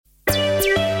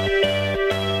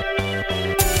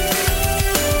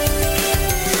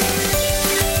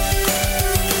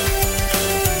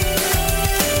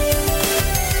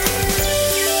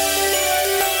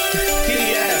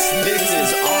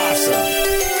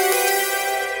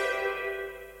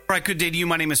All right, good day to you.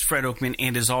 My name is Fred Oakman,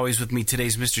 and as always with me today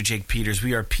is Mr. Jake Peters.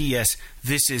 We are PS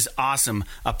This Is Awesome,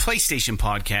 a PlayStation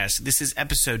podcast. This is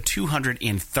episode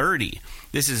 230.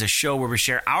 This is a show where we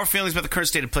share our feelings about the current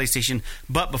state of PlayStation.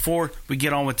 But before we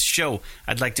get on with the show,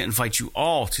 I'd like to invite you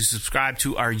all to subscribe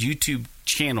to our YouTube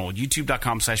channel,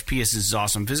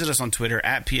 youtube.com/PSThisIsAwesome. Visit us on Twitter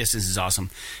at PSThisIsAwesome.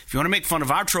 If you want to make fun of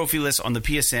our trophy list on the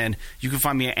PSN, you can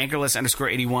find me at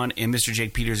Anchorless_81 and Mr.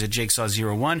 Jake Peters at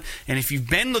JakeSaw01. And if you've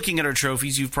been looking at our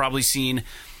trophies, you've probably seen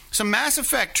some Mass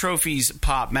Effect trophies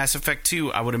pop. Mass Effect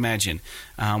 2, I would imagine.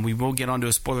 We will get onto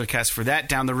a spoiler cast for that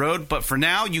down the road. But for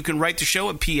now, you can write the show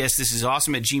at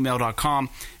psthisisawesome@gmail.com.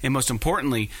 And most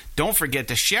importantly, don't forget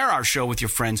to share our show with your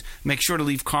friends. Make sure to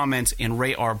leave comments and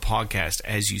rate our podcast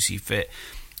as you see fit.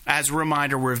 As a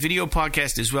reminder, we're a video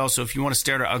podcast as well, so if you want to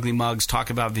stare at our ugly mugs, talk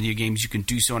about video games, you can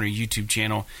do so on our YouTube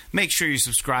channel. Make sure you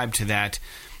subscribe to that.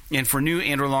 And for new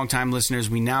and or long-time listeners,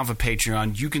 we now have a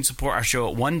Patreon. You can support our show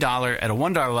at $1 at a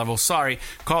 $1 level.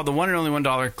 Call it the one and only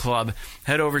 $1 club.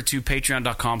 Head over to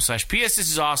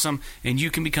patreon.com/PSThisIsAwesome, and you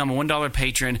can become a $1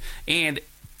 patron. And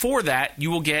for that,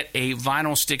 you will get a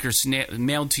vinyl sticker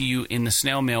mailed to you in the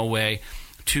snail mail way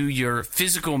to your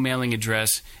physical mailing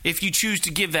address. If you choose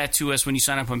to give that to us when you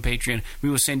sign up on Patreon, we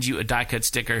will send you a die-cut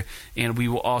sticker, and we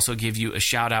will also give you a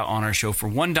shout-out on our show for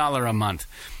 $1 a month.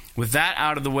 With that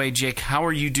out of the way, Jake, how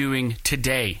are you doing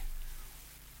today?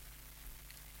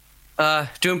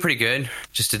 Doing pretty good.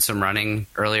 Just did some running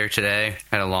earlier today.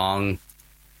 Had a long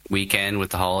weekend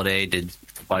with the holiday. Did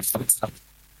a bunch of stuff.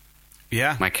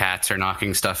 Yeah. My cats are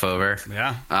knocking stuff over.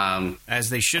 Yeah. As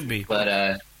they should be.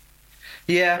 But,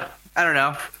 yeah, I don't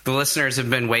know. The listeners have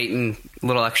been waiting a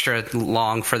little extra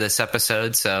long for this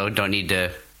episode, so don't need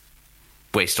to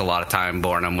waste a lot of time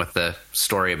boring them with the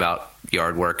story about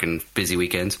yard work and busy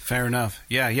weekends. Fair enough.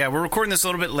 Yeah. We're recording this a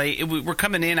little bit late. We're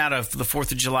coming in out of the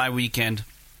 4th of July weekend,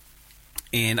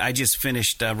 and I just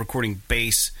finished recording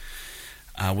bass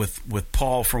with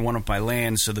Paul for one of my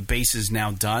lands, so the bass is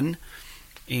now done.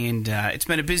 And it's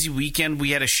been a busy weekend.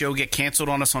 We had a show get canceled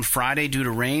on us on Friday due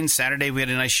to rain. Saturday, we had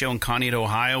a nice show in Conneaut,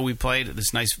 Ohio. We played at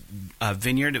this nice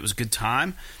vineyard. It was a good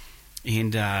time.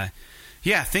 And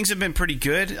yeah, things have been pretty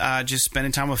good. Just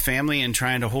spending time with family and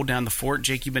trying to hold down the fort.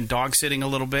 Jake, you've been dog sitting a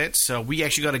little bit. So we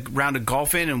actually got a round of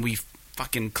golf in, and we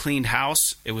fucking cleaned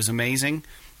house. It was amazing.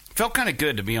 Felt kind of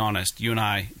good, to be honest. You and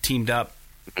I teamed up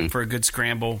for a good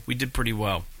scramble. We did pretty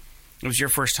well. It was your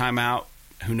first time out.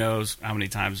 Who knows how many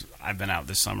times I've been out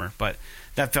this summer. But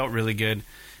that felt really good.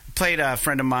 Played a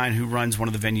friend of mine who runs one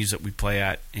of the venues that we play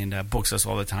at and books us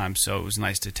all the time. So it was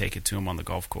nice to take it to him on the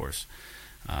golf course.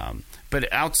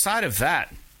 But outside of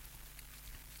that,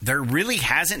 there really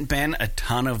hasn't been a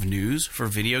ton of news for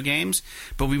video games,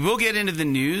 but we will get into the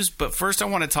news. But first I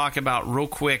want to talk about real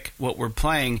quick what we're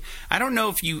playing. I don't know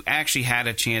if you actually had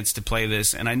a chance to play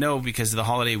this, and I know because of the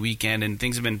holiday weekend and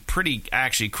things have been pretty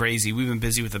actually crazy. We've been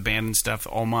busy with the band and stuff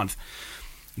all month.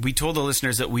 We told the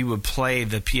listeners that we would play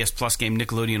the PS Plus game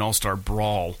Nickelodeon All-Star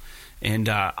Brawl. And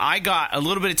I got a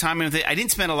little bit of time with it. I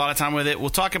didn't spend a lot of time with it. We'll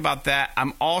talk about that.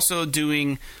 I'm also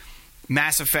doing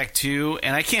Mass Effect 2,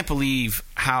 and I can't believe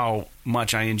how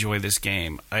much I enjoy this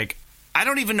game. Like, I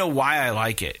don't even know why I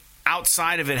like it,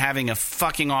 outside of it having a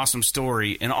fucking awesome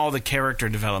story and all the character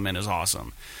development is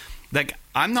awesome. Like,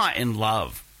 I'm not in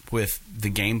love with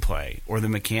the gameplay or the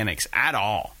mechanics at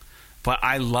all. But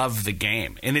I love the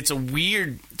game, and it's a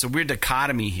weird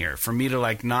dichotomy here for me to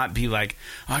like not be like,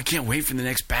 oh, I can't wait for the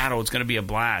next battle. It's going to be a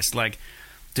blast. Like,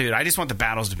 dude, I just want the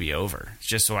battles to be over,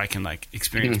 just so I can like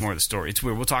experience more of the story. It's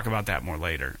weird. We'll talk about that more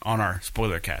later on our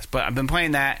spoiler cast. But I've been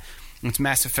playing that. It's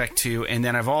Mass Effect 2, and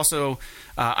then I've also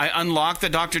I unlocked the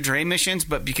Dr. Dre missions,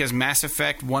 but because Mass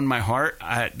Effect won my heart,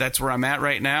 that's where I'm at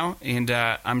right now, and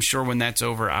I'm sure when that's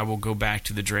over, I will go back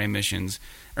to the Dre missions.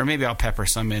 Or maybe I'll pepper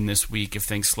some in this week if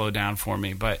things slow down for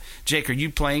me. But, Jake, are you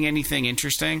playing anything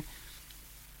interesting?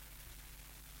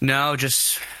 No,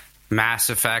 just Mass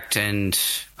Effect and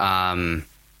that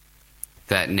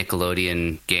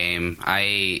Nickelodeon game.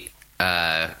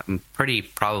 I'm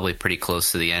probably pretty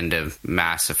close to the end of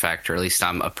Mass Effect, or at least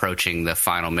I'm approaching the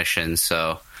final mission.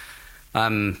 So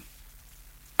I'm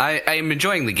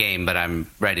enjoying the game, but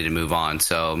I'm ready to move on.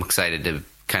 So I'm excited to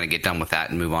kind of get done with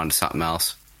that and move on to something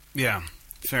else. Yeah.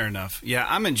 Fair enough. Yeah,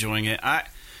 I'm enjoying it.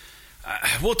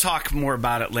 We'll talk more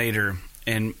about it later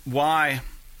and why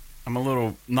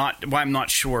I'm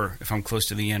not sure if I'm close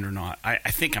to the end or not. I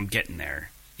think I'm getting there,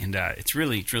 and it's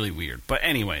really weird. But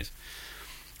anyways,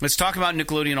 let's talk about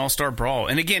Nickelodeon All-Star Brawl.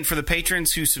 And again, for the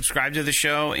patrons who subscribe to the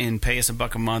show and pay us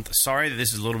 $1 a month, sorry that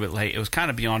this is a little bit late. It was kind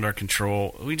of beyond our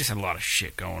control. We just had a lot of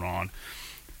shit going on.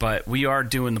 but we are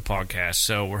doing the podcast.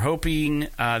 So we're hoping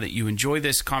that you enjoy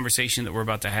this conversation that we're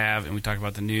about to have, and we talk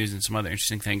about the news and some other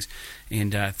interesting things.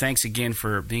 And thanks again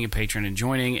for being a patron and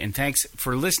joining, and thanks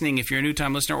for listening if you're a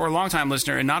new-time listener or a long-time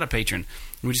listener and not a patron.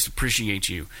 We just appreciate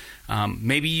you.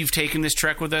 Maybe you've taken this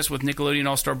trek with us with Nickelodeon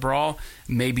All-Star Brawl.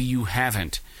 Maybe you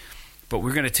haven't. But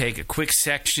we're going to take a quick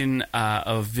section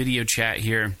of video chat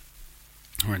here.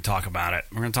 We're going to talk about it.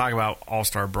 We're going to talk about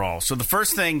All-Star Brawl. So the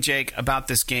first thing, Jake, about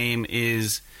this game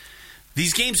is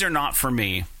these games are not for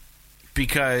me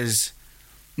because,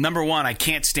 number one, I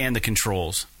can't stand the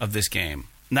controls of this game.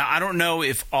 Now, I don't know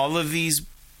if all of these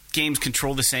games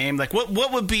control the same. Like,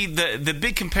 what would be the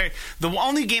big compare? The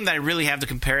only game that I really have to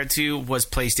compare it to was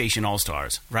PlayStation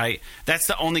All-Stars, right? That's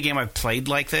the only game I've played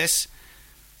like this.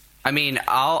 I mean,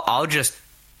 I'll just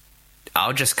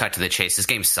cut to the chase. This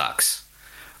game sucks,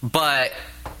 but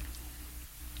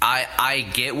I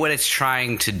get what it's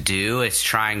trying to do. It's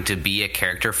trying to be a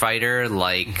character fighter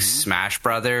like Smash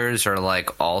Brothers or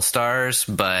like All Stars,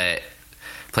 but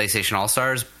PlayStation All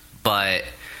Stars. But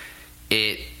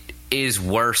it is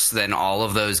worse than all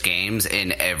of those games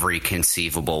in every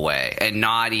conceivable way, and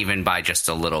not even by just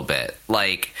a little bit.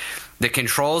 Like, the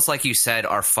controls, like you said,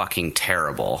 are fucking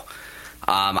terrible.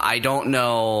 I don't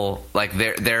know, like,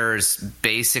 there's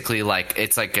basically, like,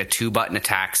 it's like a 2-button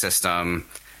attack system,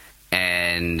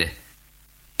 and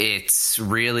it's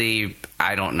really,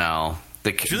 I don't know.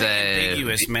 It's really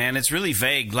ambiguous, man. It's really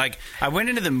vague. Like, I went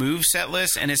into the move set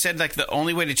list, and it said, like, the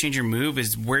only way to change your move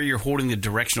is where you're holding the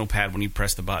directional pad when you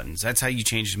press the buttons. That's how you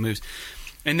change the moves.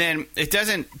 And then it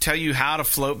doesn't tell you how to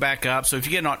float back up, so if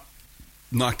you get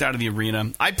knocked out of the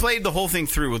arena. I played the whole thing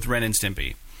through with Ren and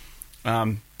Stimpy.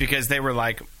 Because they were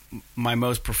like my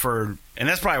most preferred, and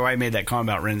that's probably why I made that comment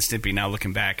about Ren and Stimpy. Now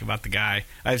looking back about the guy,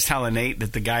 I was telling Nate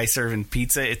that the guy serving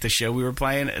pizza at the show we were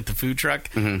playing at the food truck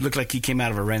looked like he came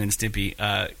out of a Ren and Stimpy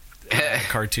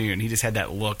cartoon. He just had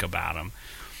that look about him.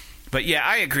 But yeah,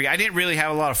 I agree. I didn't really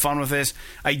have a lot of fun with this.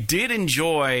 I did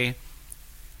enjoy.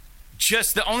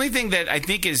 Just the only thing that I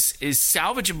think is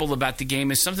salvageable about the game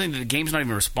is something that the game's not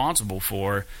even responsible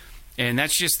for. And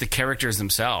that's just the characters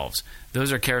themselves.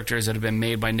 Those are characters that have been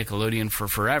made by Nickelodeon for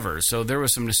forever. So there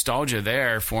was some nostalgia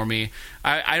there for me.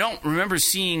 I don't remember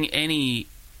seeing any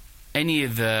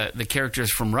of the characters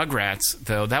from Rugrats,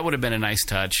 though. That would have been a nice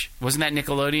touch. Wasn't that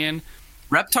Nickelodeon?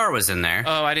 Reptar was in there.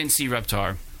 Oh, I didn't see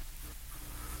Reptar.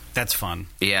 That's fun.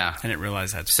 Yeah. I didn't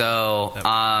realize that. So,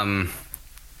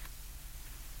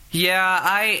 yeah,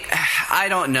 I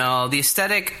don't know. The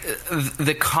aesthetic,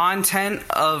 the content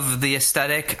of the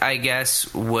aesthetic, I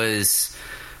guess, was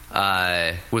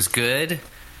good,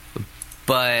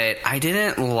 but I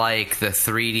didn't like the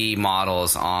 3D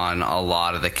models on a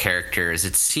lot of the characters.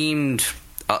 It seemed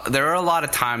there were a lot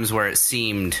of times where it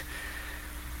seemed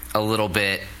a little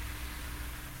bit,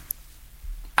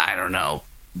 I don't know,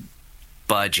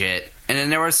 budget, and then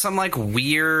there was some like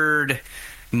weird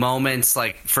moments,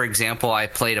 like, for example, I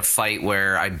played a fight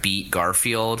where I beat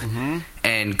Garfield,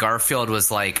 and Garfield was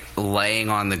like laying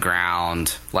on the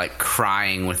ground, like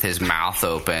crying with his mouth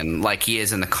open like he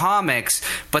is in the comics,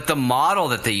 but the model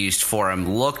that they used for him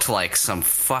looked like some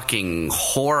fucking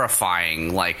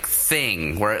horrifying like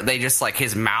thing where they just like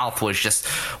his mouth was just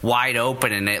wide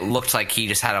open and it looked like he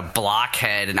just had a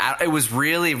blockhead, and it was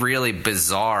really, really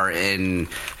bizarre. And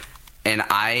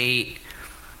I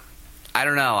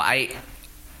don't know,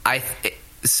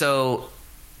 so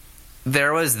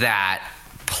there was that,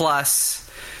 plus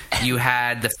you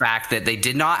had the fact that they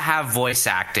did not have voice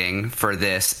acting for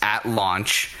this at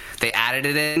launch. They added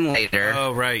it in later.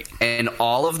 Oh, right. And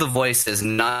all of the voices,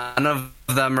 none of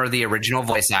them are the original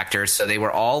voice actors, so they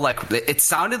were all like, it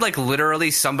sounded like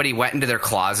literally somebody went into their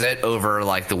closet over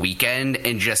like the weekend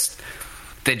and just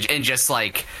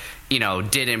like, you know,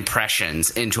 did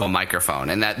impressions into a microphone,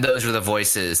 and that those are the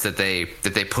voices that they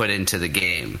put into the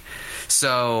game.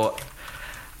 So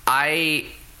I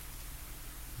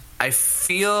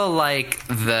feel like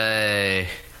the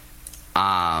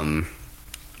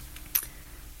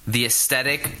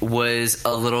aesthetic was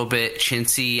a little bit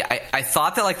chintzy. I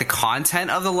thought that like the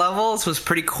content of the levels was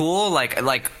pretty cool. Like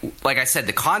I said,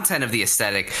 the content of the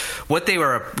aesthetic, what they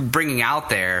were bringing out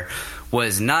there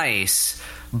was nice,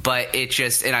 but it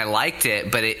just, and I liked it,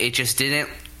 but it just didn't,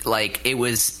 like, it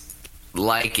was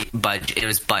like budget. It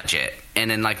was budget,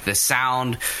 and then like the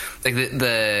sound, like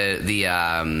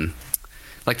the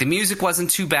like the music wasn't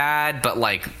too bad, but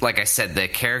like I said, the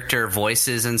character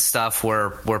voices and stuff were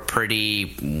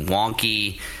pretty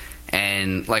wonky,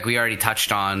 and like we already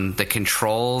touched on, the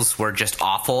controls were just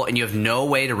awful, and you have no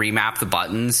way to remap the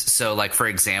buttons. So like, for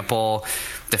example,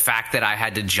 the fact that I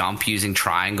had to jump using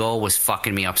triangle was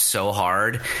fucking me up so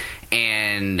hard,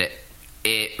 and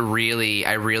I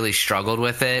really struggled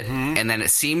with it. And then it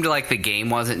seemed like the game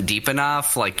wasn't deep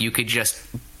enough. Like, you could just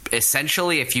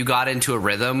essentially, if you got into a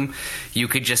rhythm, you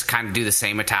could just kind of do the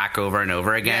same attack over and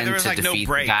over again to like defeat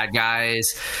the bad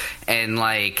guys. And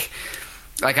like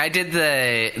I did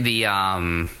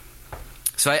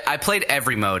so I played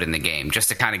every mode in the game just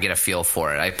to kind of get a feel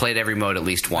for it. I played every mode at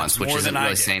least once, which isn't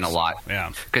really saying a lot.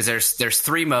 Yeah. Because there's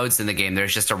 3 modes in the game.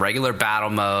 There's just a regular battle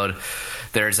mode.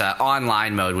 There's an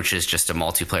online mode, which is just a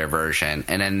multiplayer version.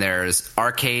 And then there's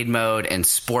arcade mode and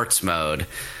sports mode.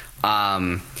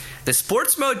 The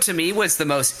sports mode to me was the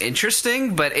most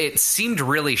interesting, but it seemed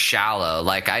really shallow.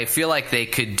 Like, I feel like they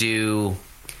could do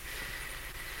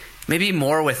maybe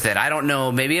more with it. I don't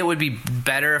know. Maybe it would be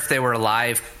better if they were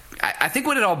live. I think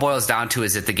what it all boils down to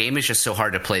is that the game is just so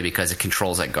hard to play because it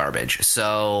controls like garbage.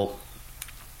 So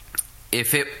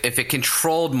if it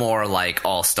controlled more like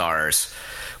All Stars,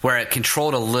 where it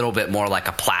controlled a little bit more like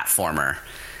a platformer,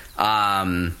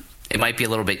 it might be a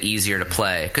little bit easier to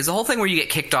play. Because the whole thing where you get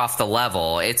kicked off the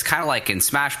level, it's kind of like in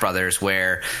Smash Brothers,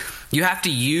 where you have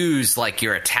to use like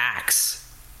your attacks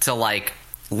to like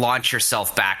launch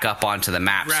yourself back up onto the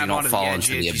map so you don't fall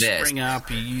into the abyss. You spring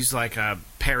up, you use like a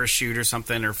parachute or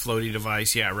something, or floaty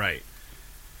device. Yeah, right.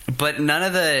 But none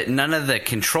of the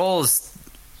controls,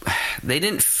 they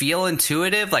didn't feel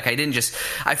intuitive. Like, I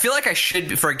feel like I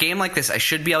should, for a game like this, I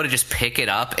should be able to just pick it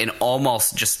up and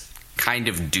almost just kind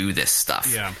of do this stuff.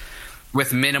 Yeah.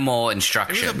 With minimal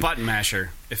instruction. It was a button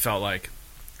masher, it felt like.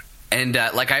 And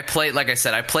I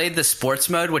played the sports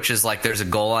mode, which is like there's a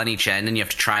goal on each end, and you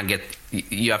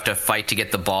have to fight to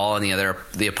get the ball on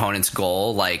the opponent's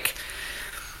goal, like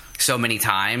so many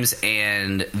times.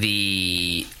 And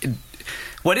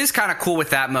what is kind of cool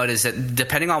with that mode is that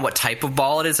depending on what type of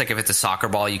ball it is, like if it's a soccer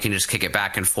ball, you can just kick it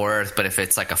back and forth. But if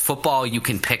it's like a football, you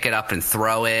can pick it up and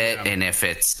throw it. Yeah. And if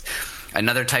it's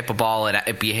another type of ball,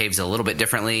 it behaves a little bit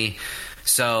differently.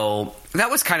 So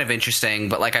that was kind of interesting.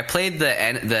 But like, I played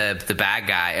the bad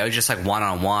guy. I was just like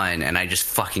 1-on-1, and I just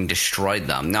fucking destroyed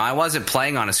them. Now, I wasn't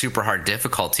playing on a super hard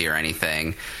difficulty or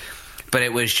anything, but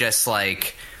it was just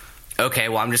like, okay,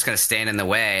 well, I'm just going to stand in the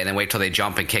way and then wait till they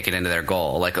jump and kick it into their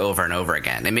goal, like over and over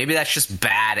again. And maybe that's just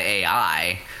bad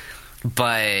AI,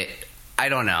 but I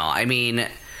don't know. I mean,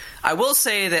 I will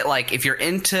say that like if you're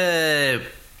into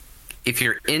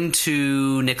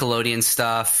Nickelodeon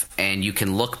stuff and you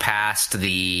can look past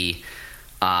the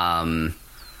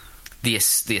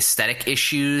aesthetic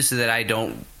issues that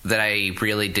I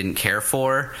really didn't care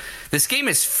for, this game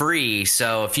is free.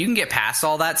 So if you can get past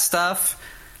all that stuff,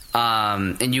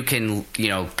 and you can,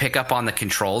 pick up on the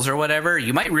controls or whatever,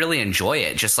 you might really enjoy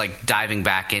it. Just like diving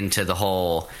back into the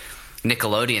whole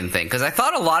Nickelodeon thing, because I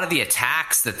thought a lot of the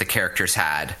attacks that the characters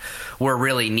had were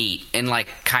really neat and like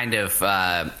kind of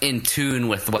in tune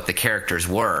with what the characters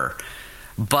were,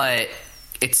 but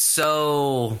it's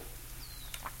so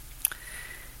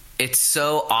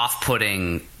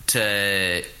off-putting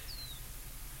to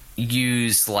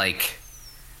use like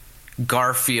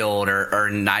Garfield or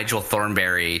Nigel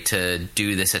Thornberry to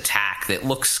do this attack that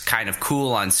looks kind of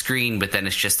cool on screen, but then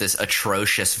it's just this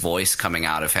atrocious voice coming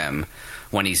out of him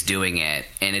when he's doing it,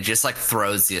 and it just like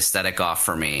throws the aesthetic off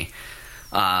for me.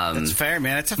 That's fair,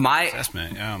 man. It's a fair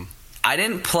assessment. I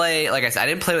didn't play, like I said, I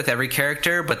didn't play with every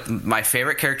character, but my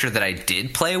favorite character that I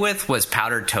did play with was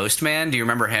Powdered Toast Man. Do you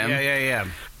remember him? Yeah.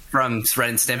 From Ren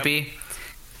and Stimpy. Yep.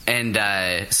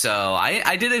 And so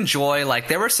I did enjoy, like,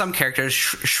 there were some characters.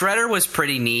 Shredder was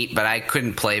pretty neat, but I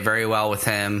couldn't play very well with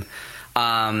him.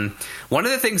 One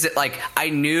of the things that, like, I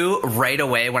knew right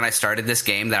away when I started this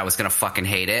game that I was going to fucking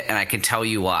hate it, and I can tell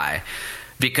you why.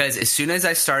 Because as soon as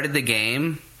I started the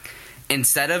game,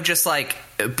 instead of just, like,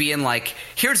 being like,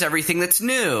 here's everything that's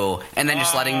new, and then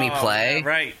just letting me play, yeah,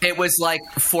 right. It was like,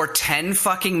 for 10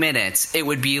 fucking minutes, it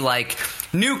would be like,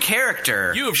 new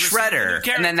character, Shredder,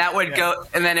 and then that would go,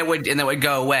 and then it would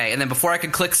go away, and then before I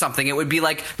could click something, it would be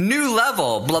like, new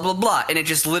level, blah blah blah, and it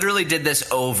just literally did this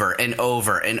over and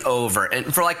over and over,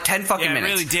 and for like 10 fucking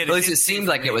minutes. It really did. At least it seemed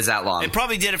like it was that long. It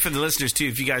probably did it for the listeners too.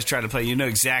 If you guys try to play, you know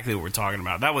exactly what we're talking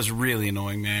about. That was really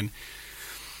annoying, man.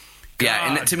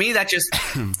 Yeah, and to me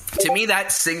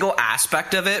that single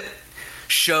aspect of it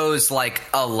shows like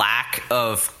a lack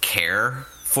of care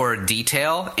for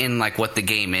detail in like what the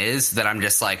game is, that I'm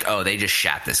just like, oh, they just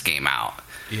shat this game out.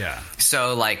 Yeah.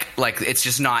 So like it's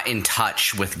just not in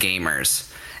touch with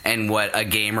gamers and what a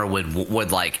gamer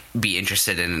would like be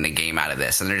interested in a game out of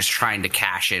this, and they're just trying to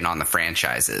cash in on the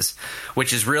franchises,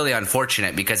 which is really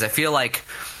unfortunate, because I feel like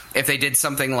if they did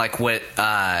something like what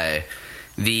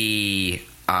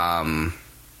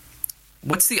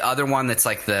what's the other one that's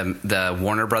like the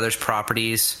Warner Brothers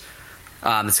properties?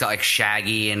 It's got like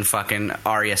Shaggy and fucking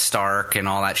Arya Stark and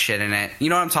all that shit in it. You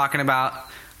know what I'm talking about?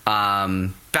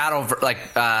 Battle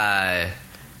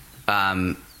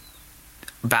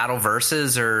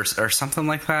Versus or something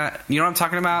like that. You know what I'm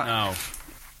talking about?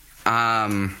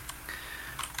 No.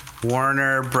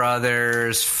 Warner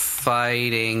Brothers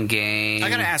fighting game. I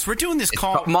gotta ask. We're doing this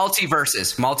call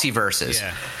Multiverses.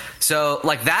 Yeah. So,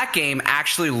 like, that game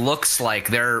actually looks like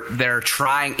they're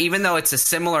trying, even though it's a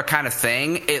similar kind of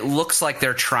thing, it looks like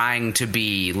they're trying to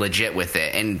be legit with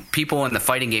it. And people in the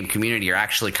fighting game community are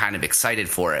actually kind of excited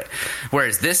for it.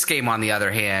 Whereas this game, on the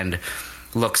other hand,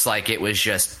 looks like it was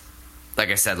just, like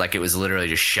I said, like it was literally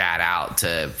just shat out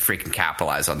to freaking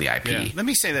capitalize on the IP. Yeah. Let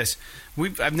me say this.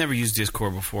 I've never used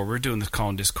Discord before. We're doing this call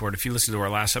in Discord. If you listen to our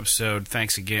last episode,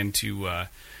 thanks again to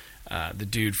the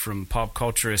dude from Pop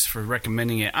Culturist for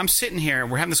recommending it. I'm sitting here,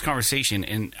 we're having this conversation,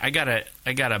 and I got a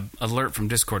alert from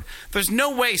Discord. There's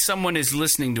no way someone is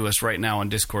listening to us right now on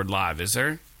Discord Live, is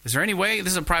there? Is there any way?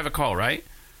 This is a private call, right?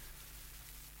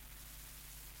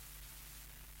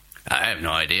 I have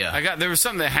no idea. There was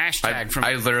something that hashtag from.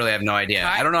 I literally have no idea.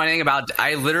 I don't know anything about.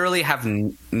 I literally have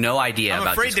no idea. I'm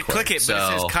about afraid Discord, to click it, but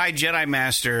it says Kai Jedi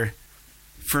Master.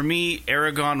 For me,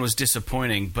 Aragon was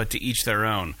disappointing, but to each their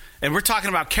own. And we're talking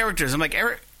about characters. I'm like,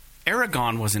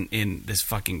 Aragon wasn't in this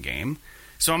fucking game.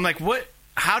 So I'm like, what?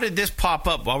 How did this pop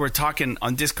up while we're talking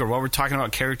on Discord, while we're talking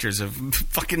about characters of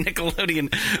fucking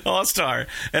Nickelodeon All-Star?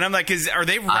 And I'm like, are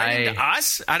they writing to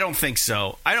us? I don't think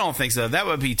so. That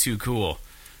would be too cool.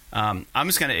 I'm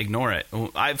just going to ignore it.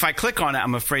 If I click on it,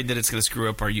 I'm afraid that it's going to screw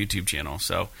up our YouTube channel.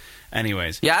 So,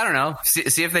 anyways. Yeah, I don't know.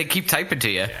 See if they keep typing to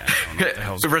you.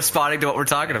 Yeah, responding to what we're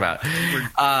talking about.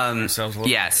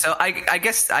 Yeah, so I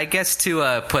guess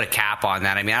to put a cap on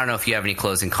that, I mean, I don't know if you have any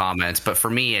closing comments, but for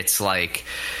me, it's like,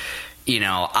 you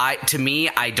know, I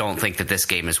don't think that this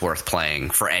game is worth playing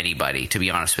for anybody, to be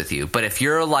honest with you. But if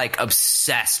you're, like,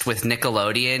 obsessed with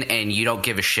Nickelodeon and you don't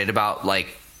give a shit about,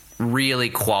 like, really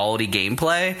quality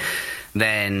gameplay,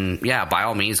 then yeah, by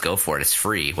all means go for it. It's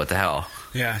free. What the hell?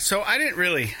 Yeah. So I didn't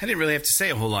really have to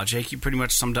say a whole lot, Jake. You pretty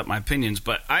much summed up my opinions.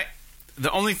 But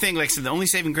the only thing, like I said, the only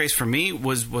saving grace for me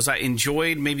was I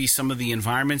enjoyed maybe some of the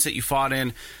environments that you fought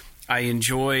in. I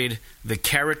enjoyed the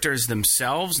characters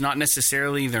themselves, not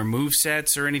necessarily their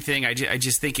movesets or anything. I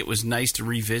just think it was nice to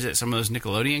revisit some of those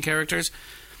Nickelodeon characters.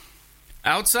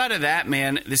 Outside of that,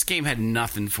 man, this game had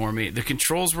nothing for me. The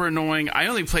controls were annoying. I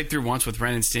only played through once with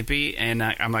Ren and Stimpy, and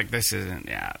I'm like, this isn't...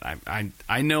 Yeah,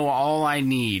 I know all I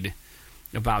need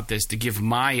about this to give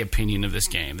my opinion of this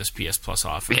game, this PS Plus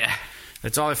offer. Yeah.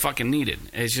 That's all I fucking needed.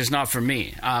 It's just not for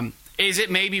me. Is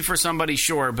it maybe for somebody?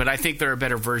 Sure, but I think there are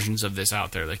better versions of this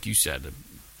out there, like you said. The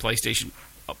PlayStation...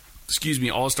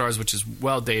 All-Stars, which is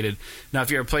well dated. Now,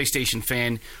 if you're a PlayStation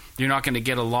fan, you're not going to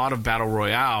get a lot of Battle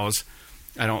Royales...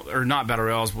 or not battle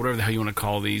royales, whatever the hell you want to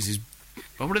call these.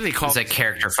 What do they call? It's like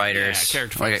character fighters, yeah,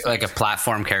 character fighters, like a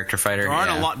platform character fighter. There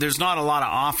aren't a lot. There's not a lot of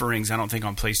offerings, I don't think,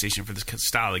 on PlayStation for this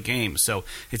style of game. So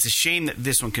it's a shame that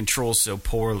this one controls so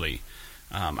poorly.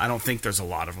 I don't think there's a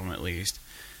lot of them, at least.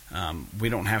 We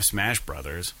don't have Smash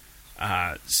Brothers,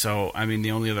 so I mean,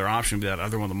 the only other option would be that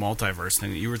other one, the multiverse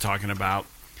thing that you were talking about.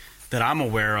 That I'm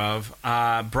aware of.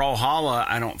 Brawlhalla,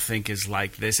 I don't think is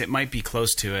like this. It might be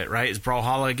close to it, right? Is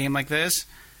Brawlhalla a game like this?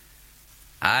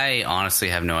 I honestly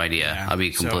have no idea. Yeah. I'll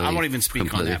be completely... So I won't even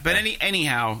speak on that. But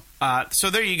anyhow, so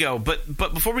there you go. But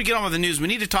before we get on with the news, we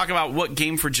need to talk about what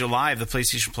game for July of the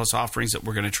PlayStation Plus offerings that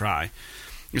we're going to try.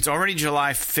 It's already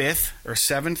July 5th or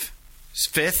 7th.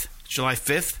 5th. July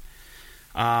 5th.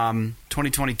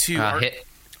 2022.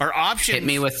 Our options... Hit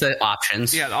me with the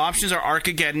options. Yeah, the options are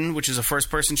Arcageddon, which is a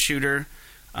first-person shooter.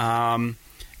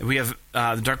 We have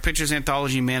the Dark Pictures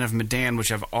anthology Man of Medan,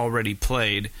 which I've already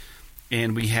played.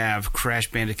 And we have Crash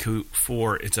Bandicoot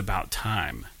 4, It's About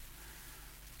Time.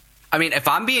 I mean, if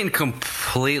I'm being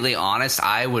completely honest,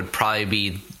 I would probably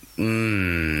be...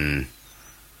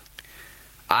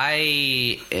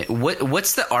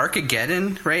 What's the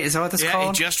Arcageddon, right? Is that what that's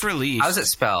called? Yeah, it just released. How's it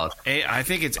spelled? I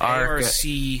think it's ARCE...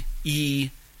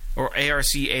 or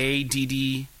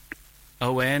ARCADDON,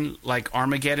 like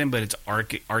Armageddon, but it's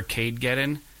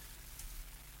Arcadegeddon.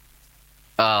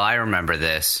 Oh, I remember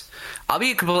this. I'll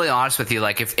be completely honest with you.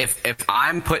 Like, if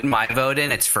I'm putting my vote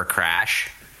in, it's for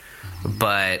Crash.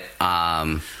 But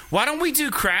why don't we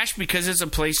do Crash because it's a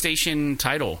PlayStation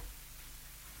title?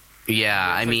 Yeah,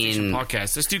 I mean,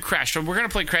 podcast. Let's do Crash. So we're gonna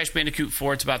play Crash Bandicoot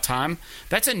 4. It's About Time.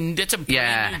 That's a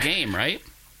brand new game, right?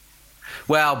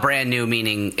 Well, brand new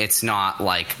meaning it's not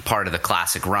like part of the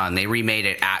classic run. They remade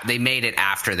it. They made it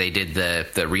after they did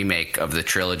the remake of the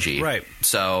trilogy, right?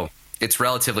 So it's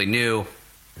relatively new,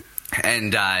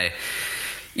 and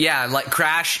Yeah, like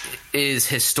Crash is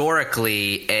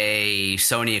historically a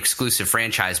Sony exclusive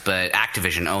franchise, but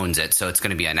Activision owns it, so it's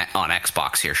going to be on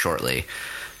Xbox here shortly.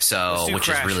 So, which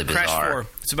Crash. is really bizarre. Crash 4.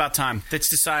 It's about time. That's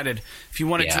decided. If you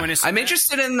want to join us, I'm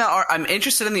interested in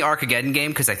the Arcageddon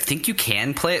game because I think you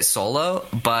can play it solo,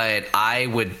 but I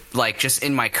would like just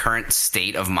in my current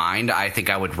state of mind, I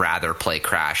think I would rather play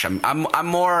Crash. I'm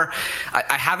more.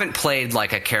 I haven't played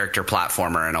like a character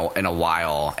platformer in a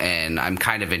while, and I'm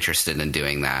kind of interested in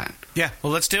doing that. Yeah,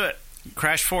 well, let's do it.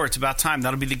 Crash 4. It's about time.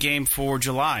 That'll be the game for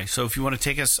July. So if you want to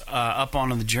take us up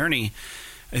on the journey.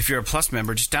 If you're a Plus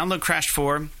member, just download Crash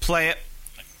 4, play it,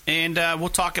 and we'll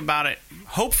talk about it,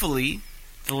 hopefully,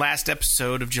 the last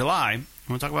episode of July.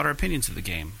 We'll talk about our opinions of the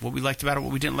game, what we liked about it,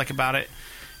 what we didn't like about it.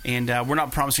 And we're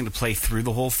not promising to play through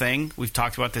the whole thing. We've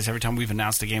talked about this every time we've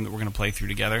announced a game that we're going to play through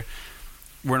together.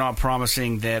 We're not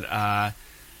promising that,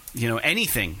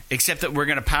 anything, except that we're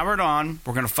going to power it on,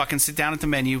 we're going to fucking sit down at the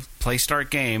menu, play start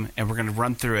game, and we're going to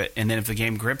run through it. And then if the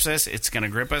game grips us, it's going to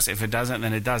grip us. If it doesn't,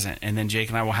 then it doesn't. And then Jake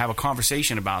and I will have a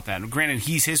conversation about that. And granted,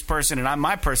 he's his person and I'm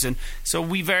my person, so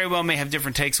we very well may have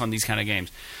different takes on these kind of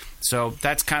games. So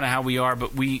that's kind of how we are,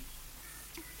 but we,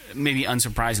 maybe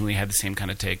unsurprisingly, had the same kind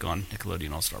of take on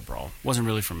Nickelodeon All-Star Brawl. Wasn't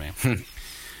really for me.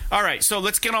 All right, so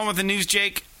let's get on with the news,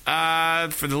 Jake.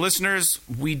 For the listeners,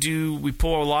 we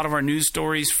pull a lot of our news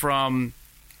stories from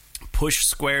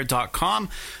pushsquare.com.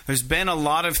 There's been a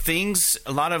lot of things,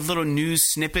 a lot of little news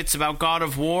snippets about God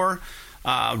of War,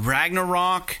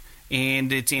 Ragnarok,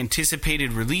 and its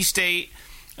anticipated release date.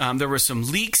 There were some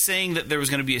leaks saying that there was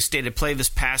going to be a state of play this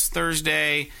past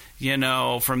Thursday,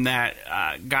 from that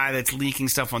guy that's leaking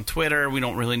stuff on Twitter. We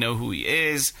don't really know who he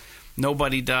is.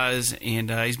 Nobody does, and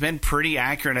he's been pretty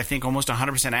accurate. I think almost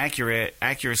 100%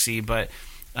 accuracy. But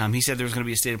he said there was going to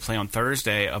be a state of play on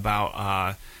Thursday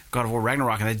about God of War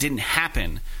Ragnarok, and that didn't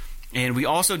happen. And we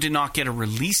also did not get a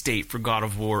release date for God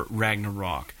of War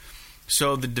Ragnarok.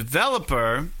 So the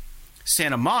developer,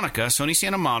 Sony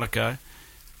Santa Monica,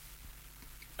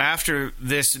 after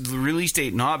this release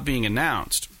date not being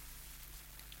announced,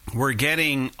 we're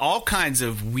getting all kinds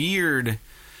of weird.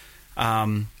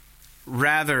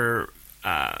 Rather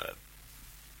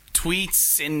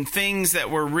tweets and things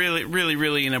that were really, really,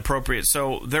 really inappropriate.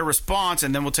 So their response,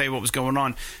 and then we'll tell you what was going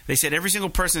on. They said every single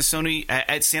person at Sony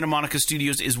at Santa Monica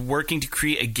Studios is working to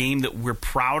create a game that we're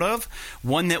proud of,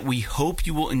 one that we hope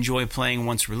you will enjoy playing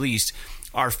once released.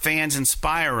 Our fans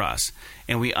inspire us,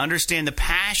 and we understand the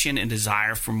passion and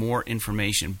desire for more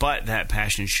information, but that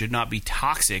passion should not be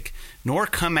toxic nor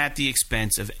come at the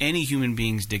expense of any human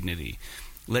being's dignity.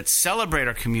 Let's celebrate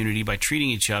our community by treating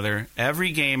each other,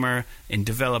 every gamer and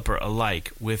developer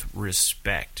alike, with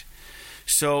respect.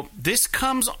 So this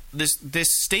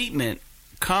statement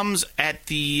comes at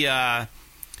the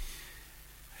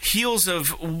heels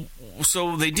of.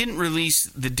 So they didn't release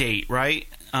the date, right?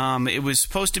 It was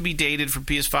supposed to be dated for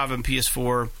PS5 and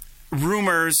PS4.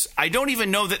 Rumors. I don't even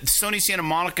know that Sony Santa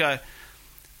Monica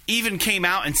even came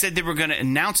out and said they were going to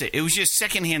announce it. It was just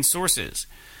secondhand sources.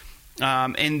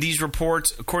 And these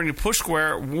reports, according to Push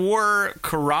Square, were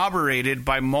corroborated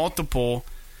by multiple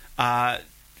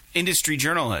industry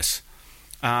journalists,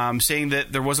 saying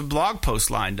that there was a blog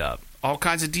post lined up, all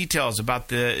kinds of details about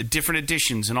the different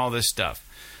editions and all this stuff.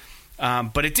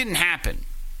 But it didn't happen.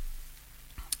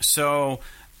 So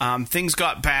things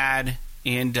got bad,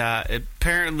 and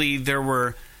apparently there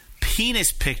were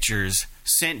penis pictures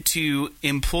sent to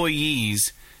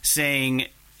employees saying,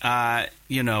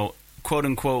 quote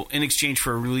unquote, in exchange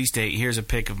for a release date, here's a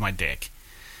pic of my dick.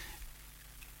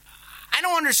 I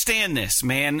don't understand this,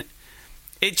 man.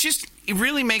 It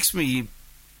really makes me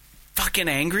fucking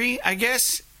angry, I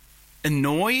guess.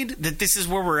 Annoyed that this is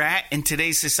where we're at in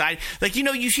today's society. Like,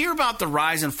 you hear about the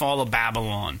rise and fall of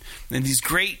Babylon and these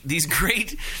great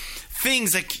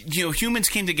things, like, humans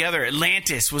came together.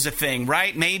 Atlantis was a thing,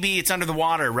 right? Maybe it's under the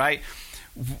water, right?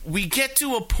 We get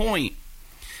to a point,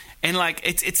 and like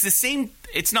it's the same.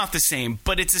 It's not the same,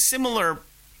 but it's a similar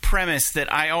premise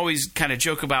that I always kind of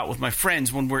joke about with my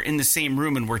friends when we're in the same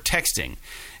room and we're texting.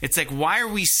 It's like, why are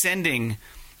we sending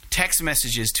text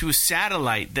messages to a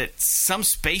satellite that some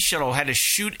space shuttle had to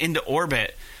shoot into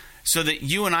orbit so that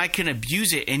you and I can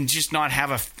abuse it and just not have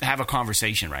a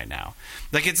conversation right now?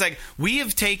 Like, it's like we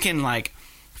have taken like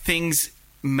things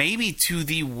maybe to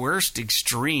the worst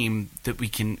extreme that we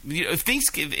can. If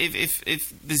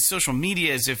the social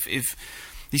media is if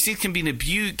these things can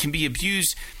be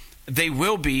abused, they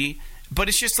will be. But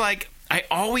it's just like, I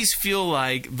always feel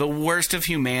like the worst of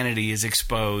humanity is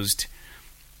exposed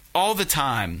all the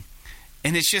time.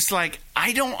 And it's just like,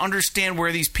 I don't understand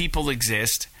where these people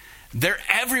exist. They're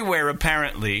everywhere,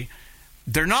 apparently.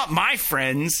 They're not my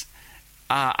friends.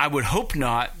 I would hope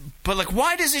not. But, like,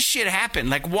 why does this shit happen?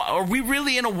 Like, are we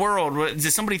really in a world where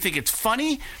does somebody think it's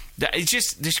funny? It's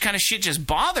just, this kind of shit just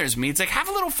bothers me. It's like, have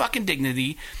a little fucking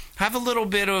dignity. Have a little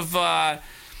bit of, I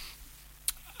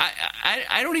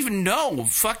don't even know,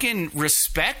 fucking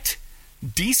respect,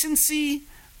 decency,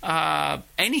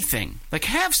 anything. Like,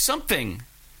 have something.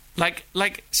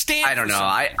 Like stand. I don't know.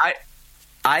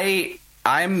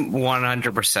 I'm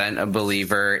 100% a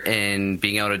believer in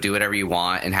being able to do whatever you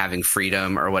want and having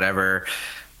freedom or whatever.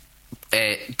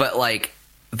 But like,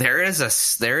 there is a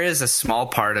small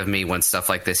part of me when stuff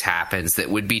like this happens that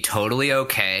would be totally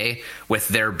okay with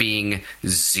there being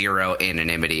zero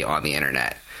anonymity on the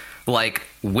internet. Like,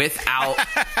 without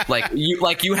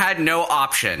you had no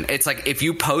option. It's like, if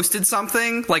you posted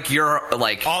something, like, you're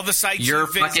like, all the sites you're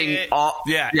you visit,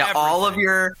 all of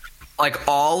your, like,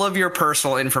 all of your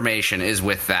personal information is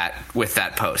with that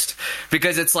post,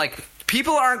 because it's like,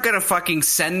 people aren't gonna fucking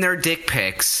send their dick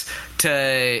pics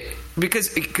to,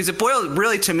 because it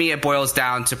boils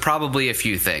down to probably a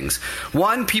few things.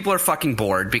 One, people are fucking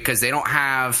bored because they don't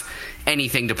have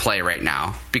anything to play right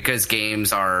now because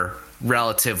games are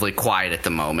relatively quiet at the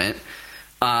moment.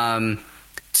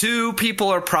 Two, people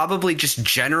are probably just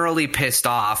generally pissed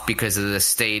off because of the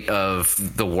state of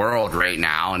the world right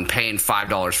now and paying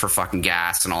 $5 for fucking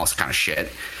gas and all this kind of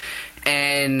shit.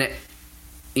 And,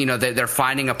 you know, they're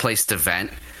finding a place to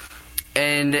vent.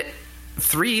 And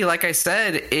three, like I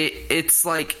said, it's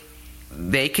like,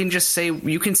 they can just say,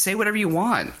 you can say whatever you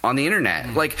want on the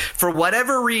internet. Like, for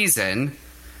whatever reason,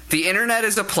 the internet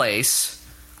is a place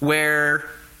where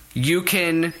you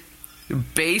can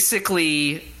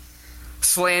basically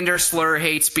slander, slur,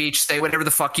 hate speech, say whatever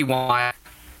the fuck you want,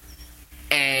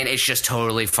 and it's just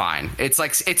totally fine. It's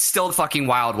like, it's still the fucking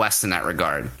Wild West in that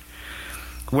regard,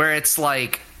 where it's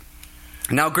like,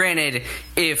 now granted,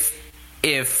 if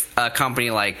a company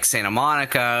like Santa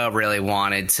Monica really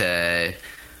wanted to,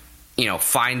 you know,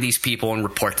 find these people and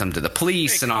report them to the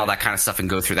police and all that kind of stuff and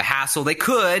go through the hassle, they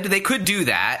could do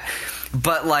that.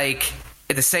 But, like,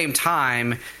 at the same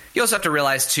time, you also have to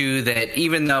realize, too, that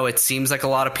even though it seems like a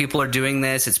lot of people are doing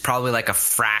this, it's probably like a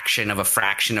fraction of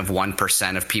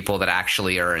 1% of people that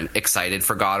actually are excited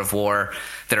for God of War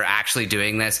that are actually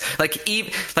doing this. Like,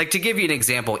 to give you an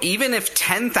example, even if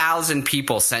 10,000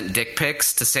 people sent dick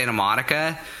pics to Santa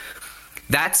Monica,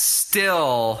 that's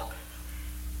still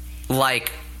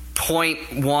like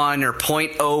 0.1 or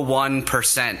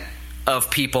 0.01% of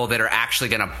people that are actually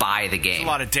going to buy the game. That's a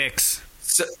lot of dicks.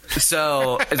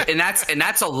 So and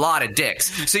that's a lot of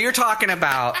dicks. So you're talking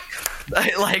about,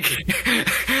 like,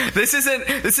 this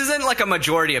isn't like a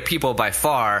majority of people by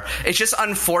far. It's just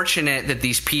unfortunate that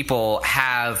these people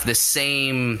have the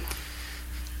same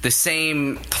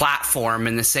platform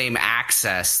and the same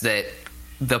access that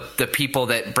the people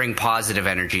that bring positive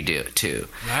energy do too.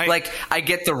 Right. Like, I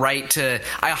get the right to,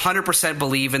 I 100%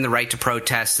 believe in the right to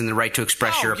protest and the right to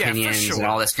express your opinions and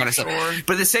all this kind of stuff.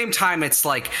 But at the same time, it's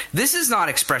like, this is not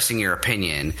expressing your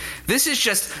opinion. This is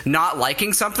just not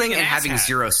liking something and having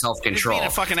zero self-control.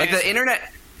 Like, the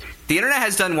internet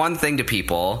has done one thing to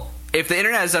people. If the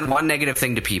internet has done one negative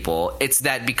thing to people, it's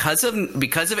that because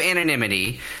of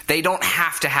anonymity, they don't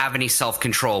have to have any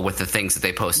self-control with the things that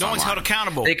they post online. No one's held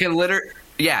accountable. They can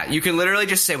you can literally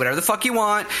just say whatever the fuck you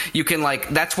want. You can, like,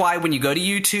 that's why when you go to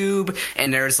YouTube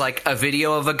and there's like a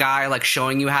video of a guy like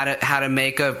showing you how to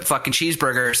make a fucking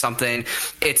cheeseburger or something,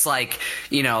 it's like,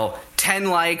 you know,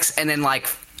 10 likes and then like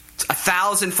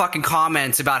 1,000 fucking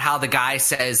comments about how the guy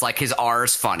says like his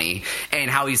R's funny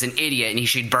and how he's an idiot and he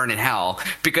should burn in hell,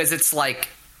 because it's like,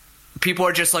 people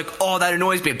are just like, oh, that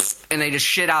annoys me, and they just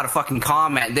shit out a fucking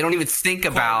comment. They don't even think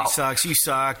about, sucks, you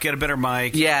suck, get a better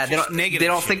mic. Yeah, they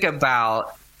don't think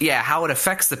about how it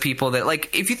affects the people that,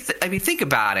 like, if you think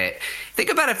about it.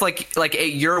 Think about if like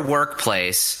at your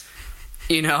workplace,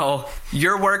 you know,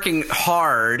 you're working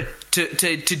hard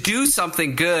to do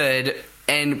something good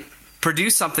and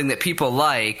produce something that people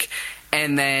like,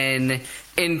 and then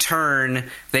in turn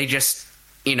they just,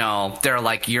 you know, they're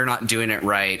like, you're not doing it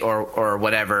right or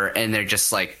whatever, and they're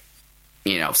just like,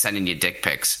 you know, sending you dick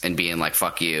pics and being like,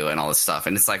 fuck you and all this stuff.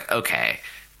 And it's like, okay,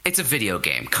 it's a video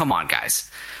game. Come on, guys.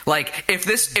 Like, if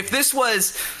this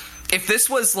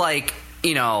was like,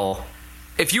 you know,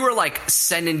 if you were like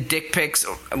sending dick pics,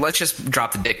 let's just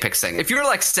drop the dick pics thing. If you were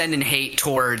like sending hate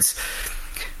towards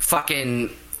fucking,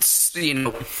 you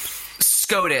know,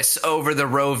 SCOTUS over the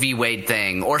Roe v. Wade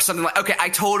thing or something like, okay, I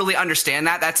totally understand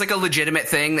that. That's like a legitimate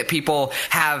thing that people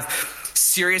have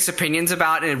serious opinions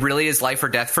about, and it really is life or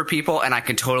death for people, and I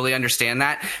can totally understand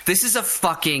that. This is a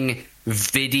fucking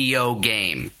video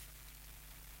game.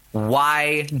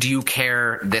 Why do you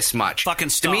care this much? Fucking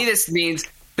stop. To me, this means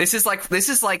This is like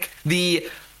the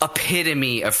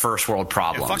epitome of first world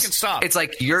problems. Yeah, fucking stop. It's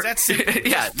like you're that's it.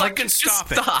 yeah, just like fucking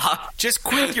stop it. Stop. Just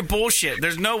quit your bullshit.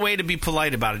 There's no way to be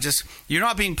polite about it. Just you're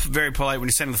not being very polite when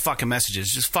you're sending the fucking messages.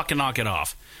 Just fucking knock it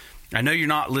off. I know you're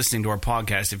not listening to our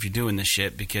podcast if you're doing this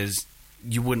shit because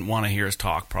you wouldn't want to hear us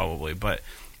talk probably, but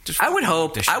just I would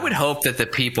hope that the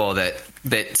people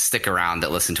that stick around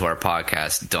that listen to our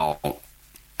podcast don't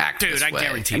act Dude, this I way.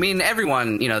 guarantee I mean,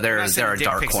 everyone, there are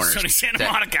dark corners. Sony Santa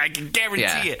Monica, I can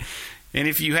guarantee it. And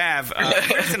if you have,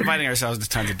 we're just inviting ourselves to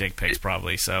tons of dick pics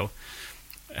probably. So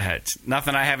it's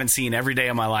nothing I haven't seen every day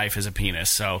of my life is a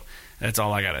penis. So that's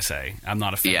all I gotta say. I'm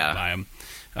not offended by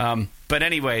them. But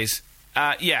anyways.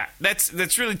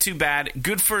 That's really too bad.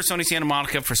 Good for Sony Santa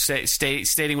Monica for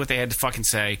stating what they had to fucking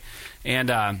say, and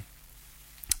I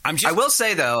will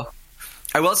say though,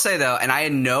 and I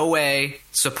in no way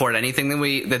support anything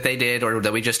that they did or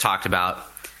that we just talked about.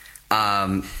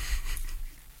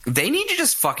 They need to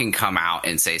just fucking come out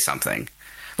and say something,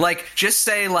 like just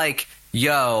say like,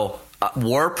 "Yo,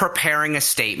 we're preparing a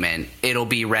statement. It'll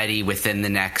be ready within the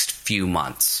next few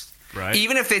months." Right.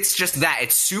 Even if it's just that,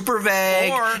 it's super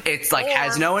vague. It's like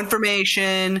has no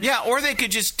information. Yeah, or they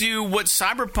could just do what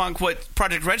Cyberpunk, what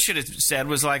Project Red should have said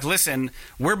was like, listen,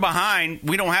 we're behind.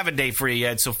 We don't have a date for you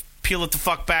yet, so peel it the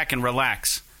fuck back and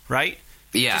relax. Right?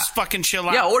 Yeah. Just fucking chill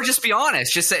out. Yeah, or just be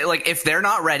honest. Just say, like, if they're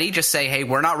not ready, just say, hey,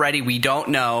 we're not ready. We don't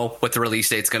know what the release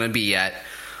date's going to be yet.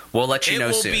 We'll let you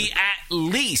know soon. It will be at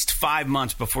least 5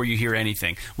 months before you hear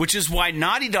anything, which is why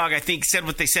Naughty Dog, I think, said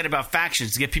what they said about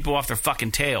factions to get people off their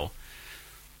fucking tail.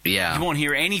 Yeah, you won't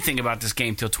hear anything about this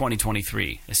game till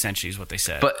 2023. Essentially, is what they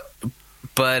said.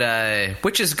 But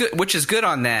which is good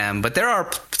on them. But there are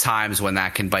times when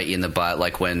that can bite you in the butt,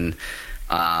 like when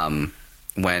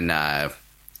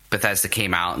Bethesda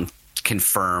came out and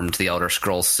confirmed the Elder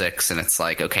Scrolls 6, and it's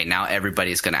like, okay, now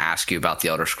everybody's going to ask you about the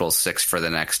Elder Scrolls 6 for the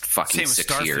next fucking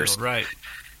 6 years, right?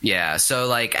 Yeah, so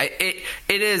like it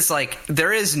is like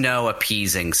there is no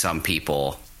appeasing some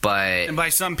people. But, and by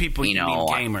some people, you mean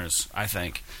gamers, I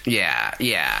think. Yeah.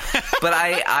 But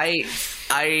I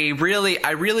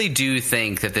really do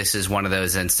think that this is one of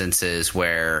those instances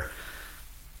where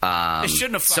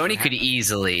Sony could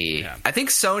easily. Yeah. I think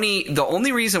Sony. The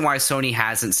only reason why Sony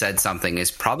hasn't said something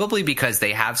is probably because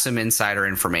they have some insider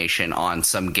information on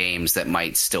some games that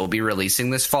might still be releasing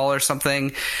this fall or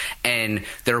something, and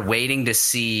they're waiting to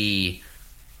see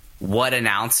what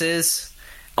announces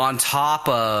on top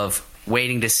of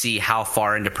waiting to see how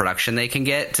far into production they can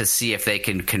get to see if they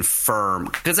can confirm.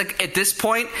 Because like at this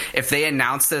point, if they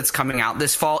announce that it's coming out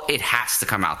this fall, it has to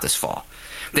come out this fall.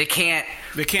 They can't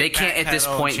at this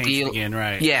point deal again,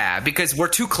 right? Yeah, because we're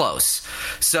too close.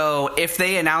 So if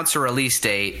they announce a release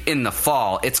date in the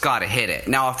fall, it's got to hit it.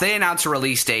 Now, if they announce a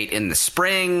release date in the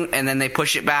spring and then they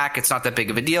push it back, it's not that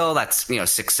big of a deal. That's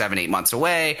 6, 7, 8 months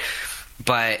away.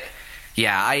 But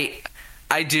yeah, I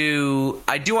do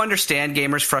understand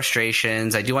gamers'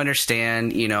 frustrations. I do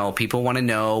understand, people want to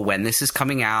know when this is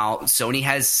coming out. Sony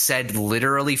has said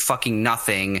literally fucking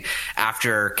nothing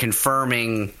after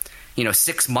confirming,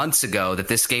 6 months ago that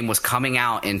this game was coming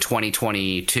out in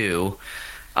 2022.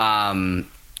 And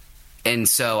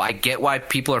so I get why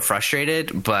people are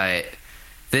frustrated, but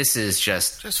this is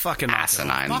just fucking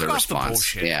asinine, the response. The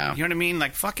bullshit. Yeah. You know what I mean?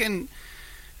 Like fucking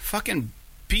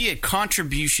be a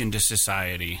contribution to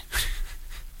society.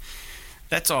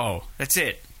 That's all. That's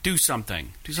it. Do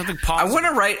something. Do something positive. I want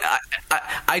to write.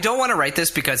 I don't want to write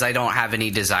this because I don't have any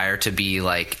desire to be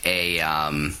like a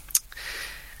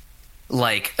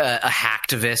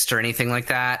hacktivist or anything like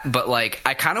that. But like,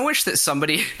 I kind of wish that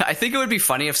somebody. I think it would be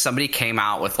funny if somebody came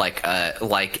out with like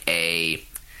a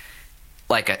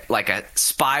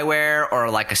spyware or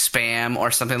like a spam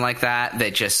or something like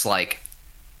that just like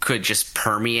could just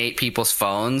permeate people's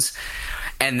phones.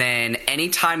 And then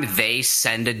anytime they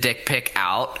send a dick pic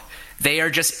out, they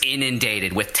are just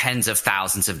inundated with tens of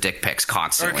thousands of dick pics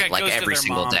constantly, like every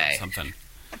single day.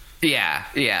 Yeah.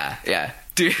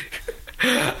 Dude,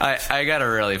 I got a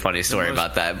really funny story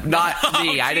about that. Not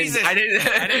me. I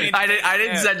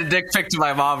didn't send a dick pic to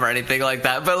my mom or anything like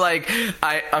that. But like,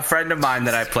 a friend of mine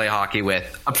that I played hockey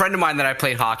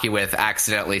with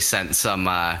accidentally sent some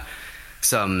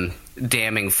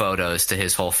damning photos to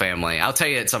his whole family. I'll tell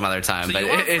you it some other time. So but you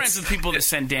are friends with people that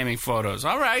send damning photos.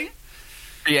 All right.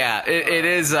 Yeah, it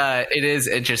is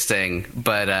interesting,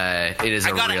 but it is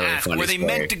a really funny story. Were they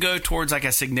meant to go towards like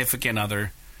a significant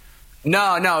other?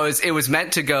 No, it was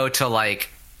meant to go to like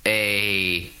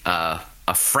a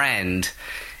friend.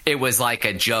 It was like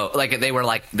a joke. Like they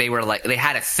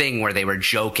had a thing where they were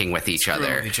joking with each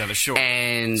other. With each other, sure.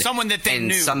 And someone that they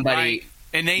knew, somebody, right?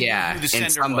 And they knew who the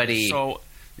sender was. So,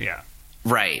 yeah.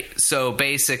 Right. So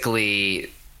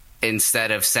basically,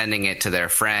 instead of sending it to their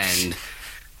friend,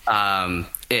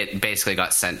 it basically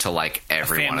got sent to like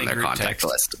everyone in their contact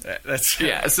list. That's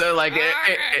yeah. So like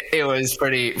it was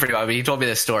pretty wild. I mean, he told me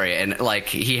this story, and like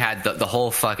he had the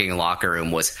whole fucking locker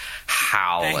room was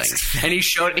howling, and he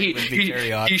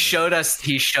showed us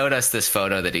this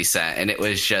photo that he sent, and it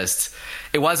was just.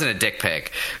 It wasn't a dick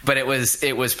pic, but it was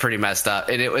pretty messed up,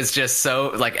 and it was just so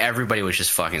like everybody was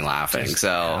just fucking laughing. Just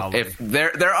so if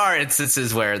there are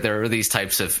instances where there are these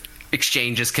types of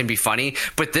exchanges can be funny,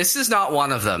 but this is not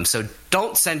one of them. So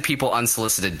don't send people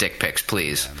unsolicited dick pics,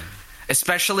 please. Yeah,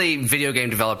 especially video game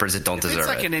developers that don't deserve it. It's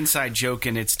like an inside joke,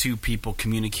 and it's two people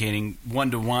communicating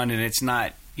one to one, and it's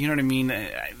not. You know what I mean?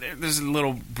 There's a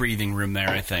little breathing room there,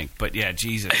 I think. But yeah,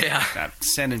 Jesus,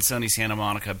 sending Sony Santa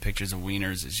Monica pictures of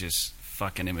wieners is just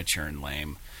fucking immature and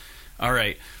lame. All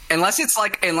right. Unless it's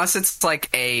like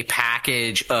a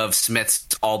package of Smith's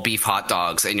all beef hot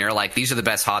dogs and you're like, these are the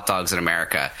best hot dogs in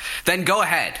America, then go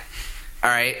ahead. All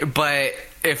right. But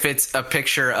if it's a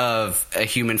picture of a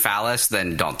human phallus,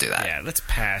 then don't do that. Yeah, let's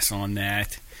pass on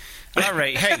that. All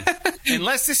right. Hey,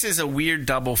 unless this is a weird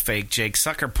double fake, Jake,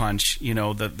 Sucker Punch, you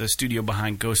know, the studio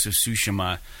behind Ghost of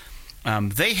Tsushima,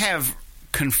 they have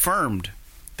confirmed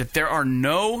that there are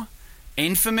no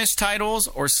Infamous titles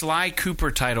or Sly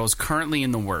Cooper titles currently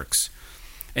in the works.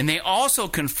 And they also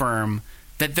confirm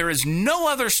that there is no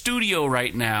other studio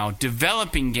right now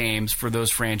developing games for those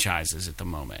franchises at the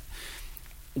moment.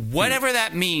 Whatever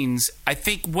that means, I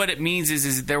think what it means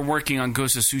is that they're working on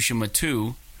Ghost of Tsushima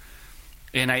 2.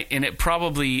 And it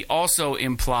probably also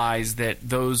implies that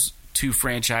those two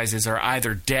franchises are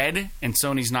either dead and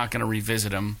Sony's not going to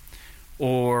revisit them,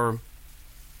 or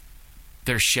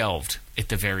they're shelved at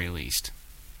the very least.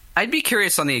 I'd be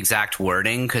curious on the exact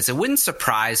wording, because it wouldn't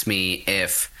surprise me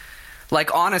if,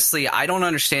 like, honestly, I don't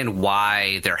understand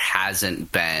why there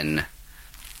hasn't been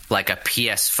like a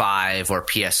PS5 or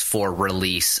PS4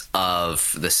 release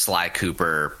of the Sly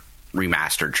Cooper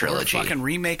remastered trilogy, or a fucking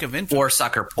remake of Infamous, or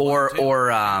Sucker, or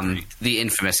the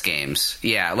Infamous games.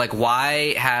 Yeah, like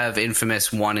why have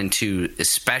Infamous 1 and 2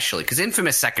 especially? Because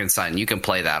Infamous Second Son, you can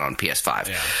play that on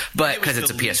PS5, but because it's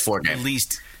a PS4 game, at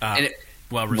least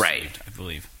well received, right? I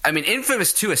believe. I mean,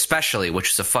 Infamous 2 especially,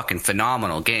 which is a fucking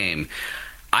phenomenal game.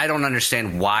 I don't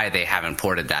understand why they haven't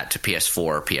ported that to PS4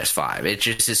 or PS5. It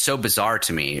just is so bizarre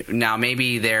to me. Now,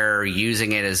 maybe they're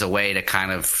using it as a way to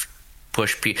kind of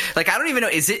push people. Like, I don't even know.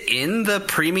 Is it in the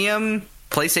premium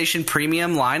PlayStation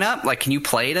Premium lineup? Like, can you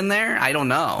play it in there? I don't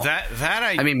know.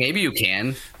 I mean, maybe you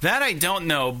can. That I don't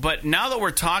know. But now that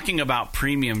we're talking about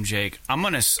premium, Jake, I'm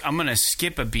gonna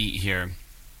skip a beat here,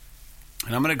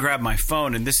 and I'm gonna grab my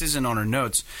phone. And this isn't on our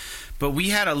notes, but we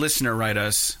had a listener write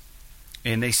us,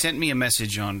 and they sent me a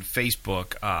message on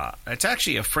Facebook. It's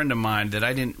actually a friend of mine that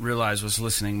I didn't realize was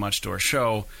listening much to our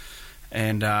show,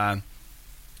 and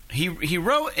He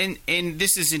wrote, and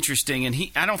this is interesting, and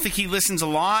I don't think he listens a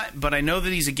lot, but I know that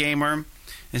he's a gamer.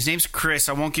 His name's Chris.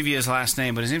 I won't give you his last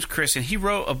name, but his name's Chris, and he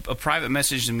wrote a private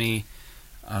message to me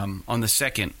on the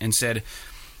 2nd and said,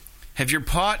 have your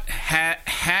podcast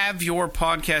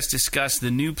discussed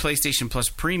the new PlayStation Plus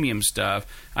Premium stuff?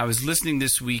 I was listening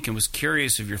this week and was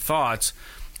curious of your thoughts.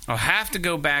 I'll have to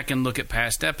go back and look at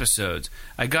past episodes.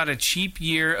 I got a cheap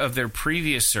year of their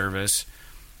previous service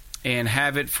and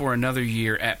have it for another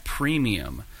year at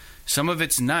premium. Some of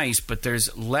it's nice, but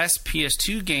there's less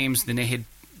PS2 games than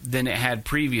it had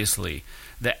previously.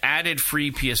 The added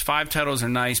free PS5 titles are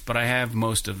nice, but I have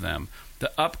most of them.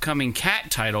 The upcoming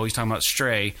Cat title, he's talking about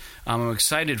Stray, I'm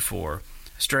excited for.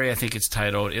 Stray, I think it's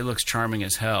titled. It looks charming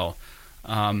as hell.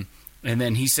 And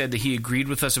then he said that he agreed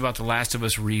with us about the Last of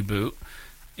Us reboot.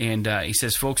 And he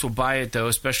says folks will buy it, though,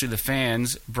 especially the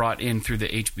fans brought in through the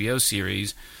HBO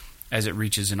series, as it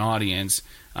reaches an audience.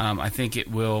 I think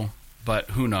it will, but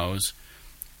who knows?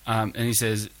 And he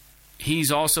says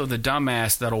he's also the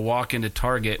dumbass that'll walk into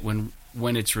Target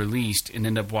when it's released and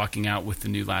end up walking out with the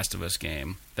new Last of Us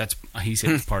game. He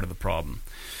said it's part of the problem.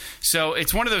 So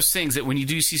it's one of those things that when you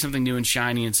do see something new and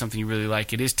shiny and something you really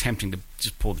like, it is tempting to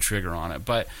just pull the trigger on it.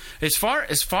 But as far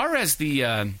as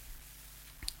the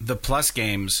Plus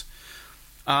games,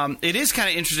 it is kind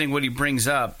of interesting what he brings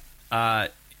up.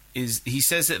 Is he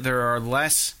says that there are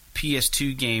less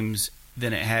PS2 games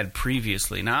than it had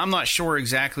previously. Now, I'm not sure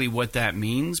exactly what that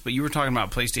means, but you were talking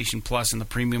about PlayStation Plus and the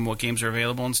premium, what games are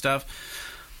available and stuff.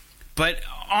 But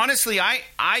honestly, I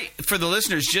for the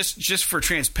listeners, just for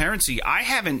transparency, I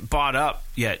haven't bought up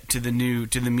yet to the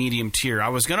medium tier. I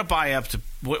was going to buy up to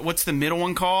what's the middle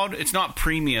one called? It's not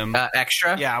premium.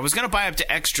 Extra? Yeah, I was going to buy up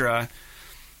to extra.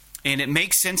 And it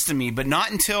makes sense to me, but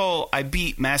not until I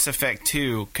beat Mass Effect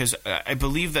 2, because I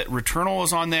believe that Returnal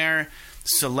was on there,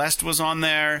 Celeste was on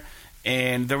there,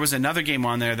 and there was another game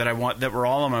on there that were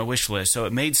all on my wish list. So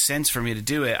it made sense for me to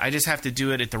do it. I just have to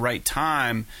do it at the right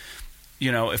time.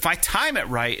 You know, if I time it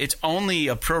right, it's only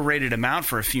a prorated amount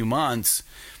for a few months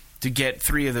to get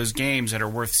 3 of those games that are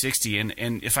worth $60.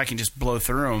 And if I can just blow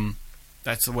through them,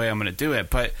 that's the way I'm going to do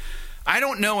it. But I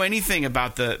don't know anything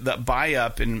about the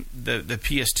buy-up in the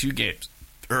PS2 games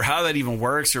or how that even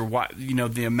works or what, you know,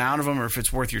 the amount of them or if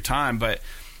it's worth your time. But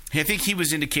I think he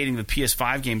was indicating the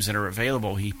PS5 games that are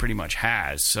available he pretty much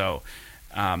has. So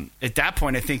at that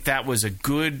point, I think that was a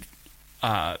good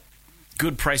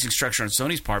pricing structure on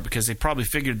Sony's part because they probably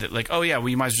figured that, like, oh, yeah, well,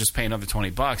 you might as well just pay another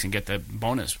 $20 and get the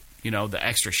bonus, you know, the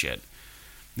extra shit,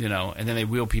 you know, and then they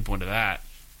wheel people into that.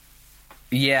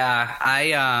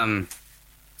 Yeah,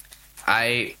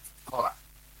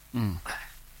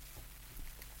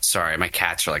 Sorry, my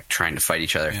cats are like trying to fight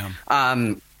each other.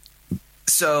 Yeah.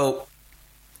 So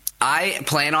I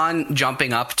plan on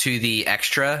jumping up to the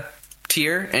extra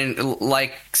tier, and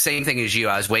like same thing as you.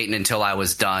 I was waiting until I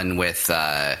was done with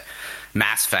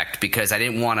Mass Effect because I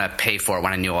didn't want to pay for it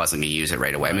when I knew I wasn't going to use it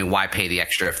right away. I mean, why pay the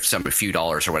extra a few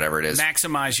dollars or whatever it is?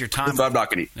 Maximize your time if I'm not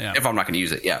going to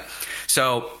use it. Yeah.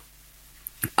 So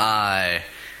I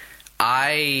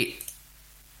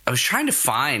was trying to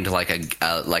find like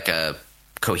a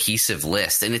cohesive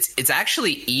list, and it's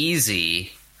actually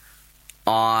easy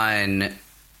on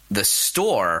the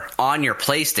store on your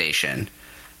PlayStation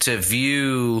to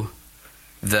view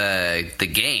the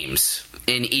games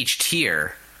in each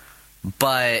tier,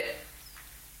 but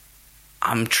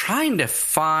I'm trying to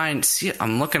find. See,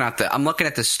 I'm looking at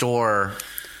the store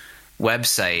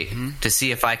website to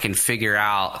see if I can figure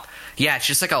out. Yeah, it's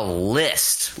just like a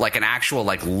list, like an actual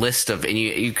like list of, and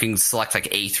you can select like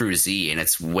A through Z, and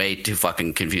it's way too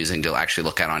fucking confusing to actually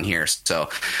look at on here. So,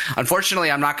 unfortunately,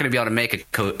 I'm not going to be able to make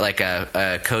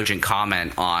a cogent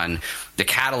comment on the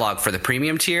catalog for the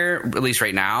premium tier, at least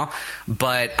right now.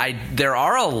 But there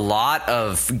are a lot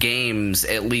of games,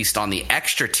 at least on the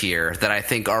extra tier, that I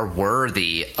think are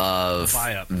worthy of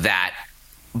that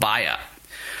buy-up.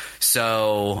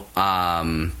 So,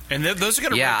 and those are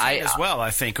going to rotate as well,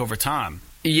 I think, over time.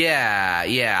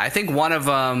 Yeah. I think one of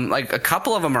them, like a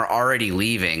couple of them are already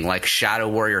leaving. Like Shadow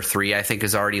Warrior 3, I think,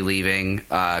 is already leaving,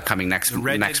 coming next month,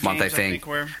 games, I think.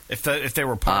 If they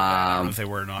were part of that, I don't know if they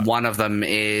were or not. One of them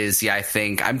is, I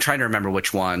think, I'm trying to remember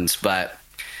which ones, but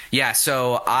yeah,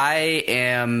 so I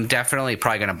am definitely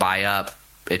probably going to buy up.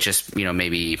 It just,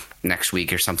 maybe next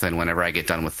week or something whenever I get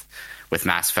done with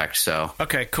Mass Effect. So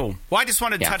okay, cool. Well, I just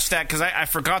wanted to touch that because I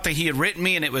forgot that he had written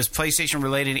me and it was PlayStation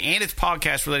related and it's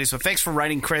podcast related. So thanks for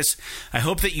writing, Chris. I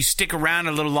hope that you stick around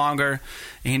a little longer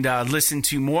and listen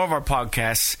to more of our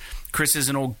podcasts. Chris is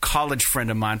an old college friend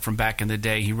of mine from back in the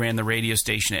day. He ran the radio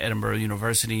station at Edinburgh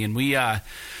University, and we did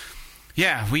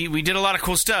a lot of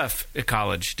cool stuff at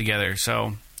college together.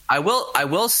 So I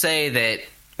will say that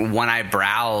when I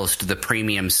browsed the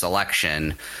premium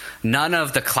selection, none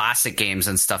of the classic games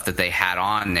and stuff that they had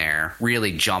on there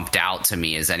really jumped out to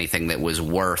me as anything that was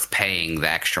worth paying the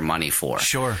extra money for.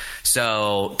 Sure.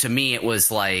 So to me, it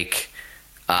was like,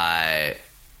 the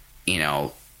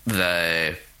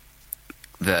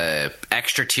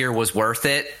extra tier was worth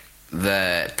it.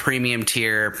 The premium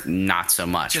tier, not so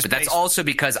much. But that's also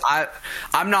because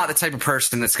I'm not the type of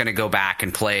person that's going to go back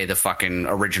and play the fucking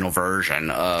original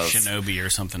version of Shinobi or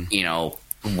something.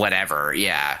 Whatever.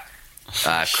 Yeah.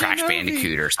 Crash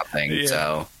Bandicoot or something. Yeah.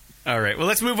 So, all right. Well,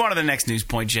 let's move on to the next news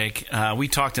point, Jake. We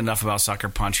talked enough about Sucker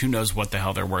Punch. Who knows what the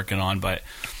hell they're working on, but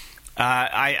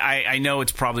I know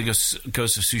it's probably Ghost of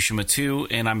Tsushima 2,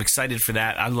 and I'm excited for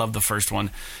that. I love the first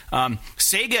one.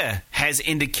 Sega has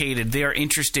indicated they are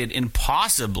interested in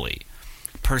possibly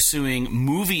pursuing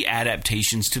movie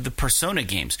adaptations to the Persona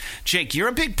games. Jake, you're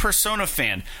a big Persona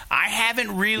fan. I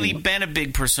haven't really been a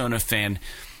big Persona fan.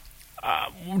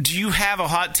 Do you have a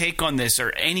hot take on this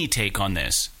or any take on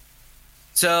this?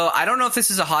 So I don't know if this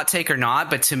is a hot take or not,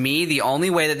 but to me, the only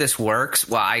way that this works,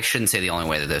 well, I shouldn't say the only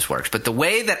way that this works, but the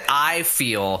way that I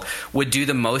feel would do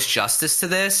the most justice to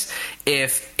this,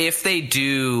 if they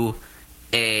do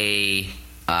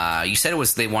you said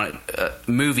they want a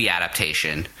movie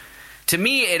adaptation. To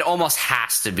me, it almost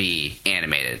has to be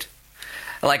animated.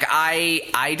 Like,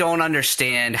 I don't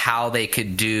understand how they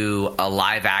could do a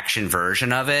live action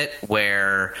version of it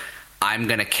where I'm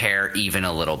going to care even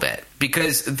a little bit,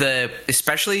 because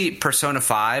especially Persona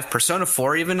 5, Persona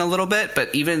 4 even a little bit,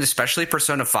 but even especially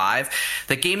Persona 5,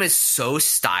 the game is so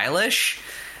stylish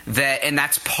and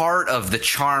that's part of the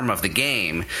charm of the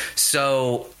game.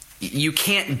 So you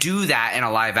can't do that in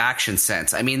a live action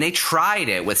sense. I mean, they tried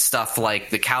it with stuff like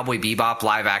the Cowboy Bebop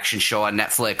live action show on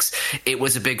Netflix. It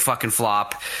was a big fucking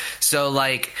flop. So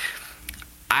like,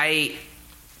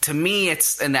 to me,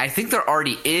 and I think there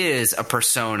already is a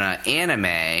Persona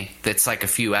anime that's like a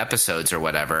few episodes or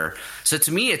whatever. So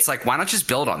to me, it's like, why not just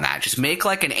build on that? Just make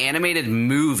like an animated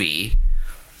movie,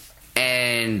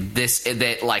 and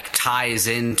that like ties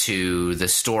into the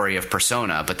story of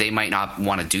Persona. But they might not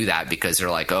want to do that because they're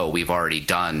like, oh, we've already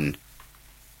done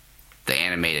the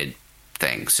animated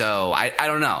thing. So I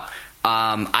don't know.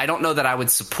 I don't know that I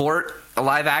would support a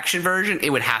live action version.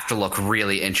 It would have to look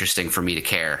really interesting for me to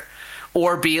care.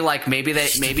 Or be like, maybe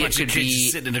it could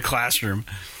be sitting in a classroom.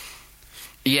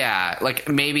 Yeah, like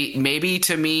maybe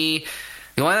to me,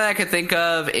 the only thing I could think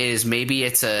of is maybe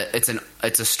it's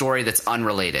a story that's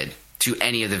unrelated to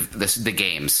any of the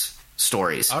game's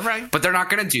stories. All right, but they're not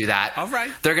going to do that. All right,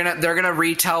 they're gonna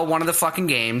retell one of the fucking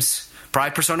games,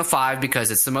 probably Persona 5 because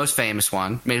it's the most famous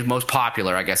one, maybe most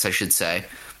popular, I guess I should say.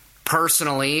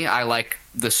 Personally, I like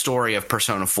the story of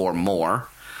Persona 4 more,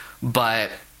 but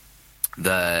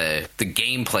the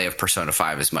gameplay of Persona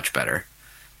 5 is much better.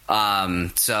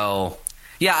 So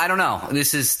yeah, I don't know.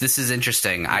 This is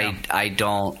interesting. Yeah.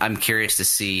 I'm curious to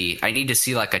see. I need to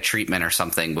see like a treatment or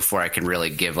something before I can really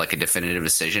give like a definitive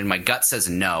decision. My gut says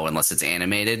no unless it's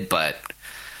animated, but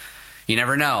you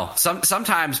never know.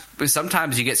 Sometimes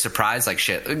you get surprised like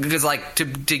shit. Because like to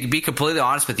be completely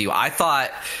honest with you, I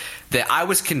thought that I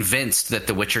was convinced that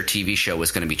the Witcher TV show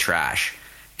was going to be trash.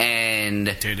 And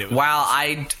while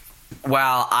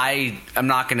I'm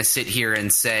not going to sit here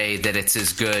and say that it's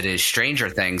as good as Stranger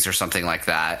Things or something like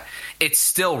that, it's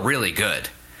still really good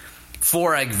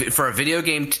for a video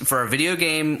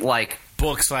game like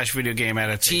book/video game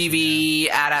adaptation, TV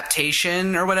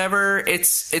adaptation or whatever.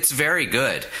 It's very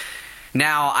good.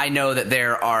 Now I know that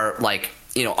there are like,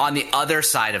 you know, on the other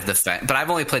side of the fence, but I've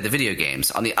only played the video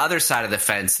games. On the other side of the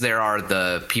fence, there are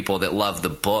the people that love the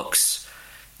books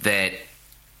that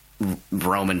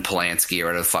Roman Polanski or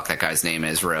whatever the fuck that guy's name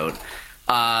is wrote.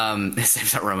 His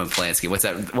name's not Roman Polanski. What's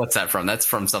that from? That's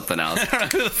from something else. I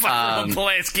don't know who the fuck Roman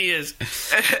Polanski is.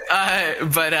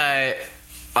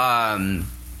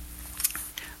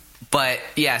 But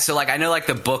yeah, so like I know like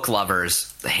the book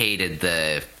lovers hated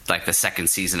the second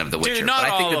season of The Witcher. Dude, not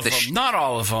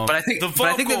all of them. But I think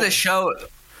that the show,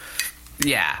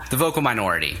 yeah, the vocal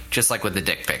minority, just like with the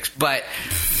dick pics. But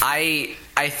I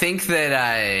think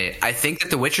that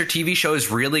The Witcher TV show is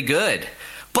really good.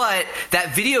 But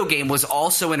that video game was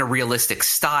also in a realistic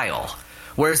style,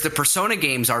 whereas the Persona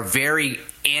games are very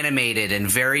animated and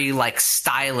very like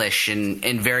stylish and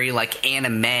very like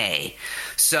anime.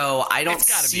 So I don't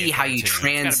see how you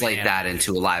translate that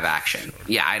into a live action.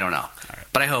 Yeah, I don't know.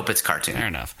 But I hope it's cartoon. Fair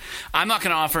enough. I'm not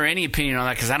going to offer any opinion on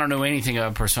that because I don't know anything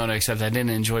about Persona except I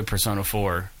didn't enjoy Persona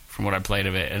 4 from what I played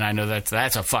of it. And I know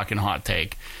that's a fucking hot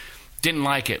take. Didn't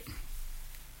like it.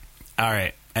 All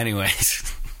right.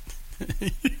 Anyways.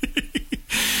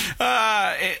 All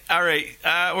right.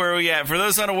 Where are we at? For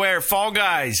those unaware, Fall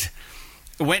Guys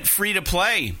went free to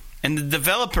play. And the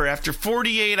developer, after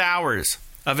 48 hours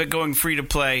of it going free to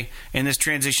play and this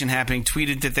transition happening,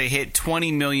 tweeted that they hit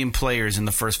 20 million players in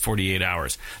the first 48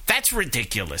 hours. That's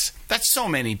ridiculous. That's so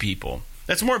many people.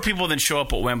 That's more people than show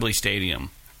up at Wembley Stadium.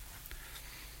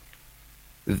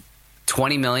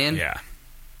 20 million? Yeah.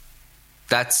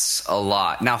 That's a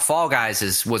lot. Now, Fall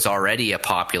Guys was already a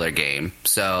popular game,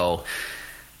 so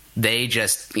they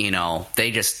just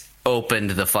opened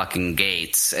the fucking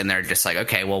gates, and they're just like,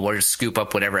 okay, well, we'll just scoop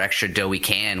up whatever extra dough we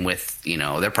can with,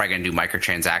 they're probably going to do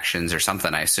microtransactions or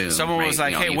something, I assume. Someone was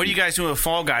like, hey, what are you guys doing with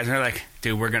Fall Guys? And they're like,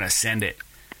 dude, we're going to send it.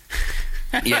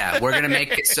 Yeah, we're gonna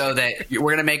make it so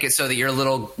that your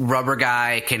little rubber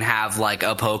guy can have like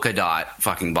a polka dot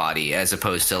fucking body as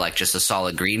opposed to like just a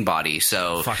solid green body.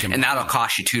 So and that'll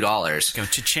cost you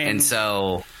 $2. And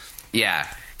so yeah,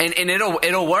 and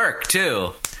it'll work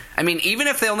too. I mean, even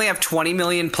if they only have 20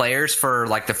 million players for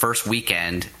like the first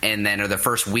weekend or the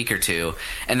first week or two,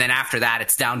 and then after that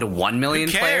it's down to 1 million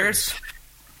players.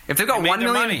 If they've got 1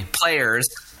 million players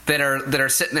that are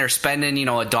sitting there spending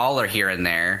 $1 here and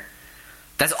there.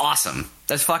 That's awesome.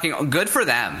 That's fucking good for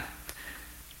them.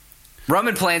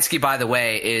 Roman Polanski, by the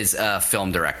way, is a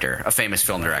famous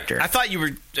film director. I thought you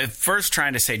were at first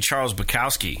trying to say Charles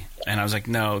Bukowski, and I was like,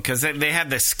 no, because they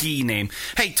had the ski name.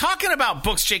 Hey, talking about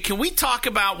books, Jake, can we talk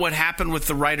about what happened with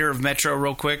the writer of Metro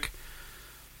real quick?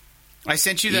 I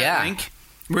sent you that link.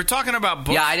 We're talking about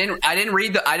books. Yeah, I didn't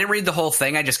read the whole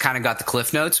thing. I just kind of got the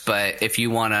cliff notes. But if you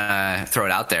want to throw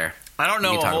it out there, I don't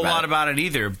know a whole lot about it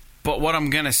either. But what I'm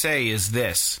going to say is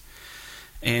this,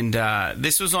 and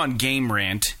this was on Game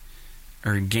Rant,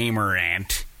 or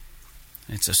Gamerant.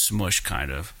 It's a smush,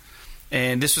 kind of.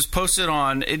 And this was posted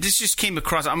on... This just came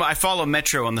across... I follow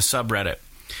Metro on the subreddit.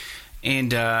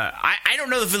 And I don't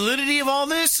know the validity of all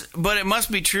this, but it must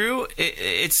be true.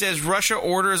 It says Russia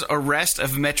orders arrest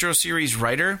of Metro series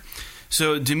writer.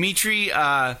 So Dmitry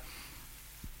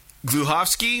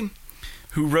Gluhovsky,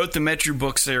 who wrote the Metro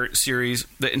book series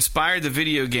that inspired the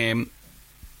video game,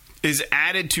 is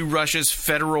added to Russia's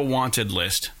federal wanted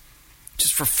list.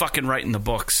 Just for fucking writing the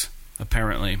books,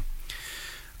 apparently.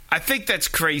 I think that's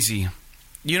crazy.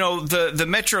 You know, the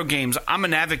Metro games, I'm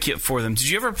an advocate for them. Did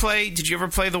you ever play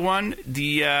the one,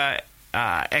 the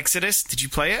Exodus? Did you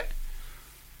play it?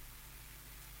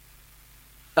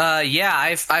 Yeah,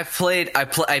 I've played.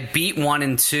 I beat 1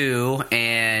 and 2,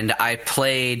 and I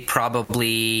played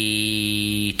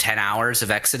probably 10 hours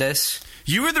of Exodus.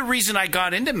 You were the reason I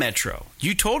got into Metro.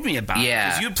 You told me about it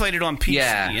because you had played it on PC,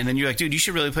 and then you're like, dude, you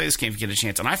should really play this game if you get a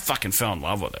chance. And I fucking fell in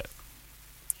love with it.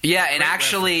 Yeah, and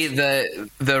actually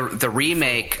the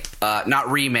remake,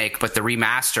 not remake, but the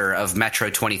remaster of Metro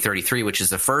 2033, which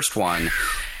is the first one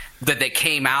that they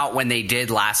came out when they did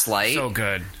Last Light. So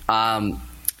good.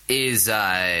 Is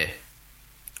on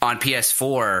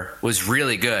PS4 was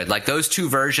really good. Like those two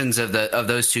versions of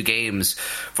those two games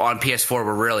on PS4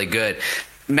 were really good.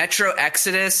 Metro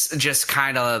Exodus just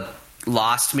kind of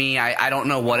lost me. I don't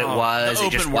know what it was.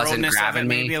 It just wasn't grabbing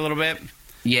me. Maybe a little bit.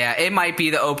 Yeah, it might be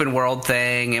the open world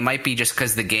thing. It might be just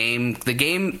because the game,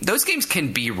 those games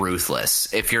can be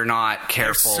ruthless if you're not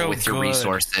careful with your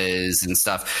resources and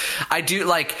stuff. I do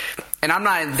like, and I'm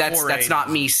not, that's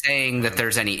not me saying that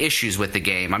there's any issues with the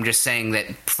game. I'm just saying that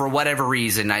for whatever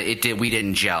reason, we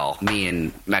didn't gel, me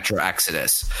and Metro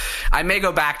Exodus. I may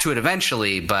go back to it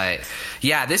eventually, but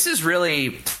yeah, this is really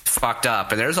fucked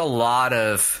up. And there's a lot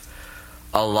of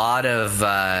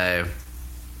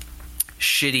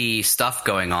shitty stuff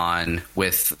going on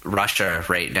with Russia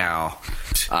right now.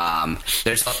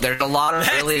 There's a lot of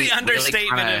That's the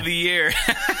understatement of the year.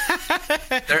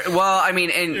 Well, I mean,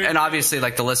 and obviously,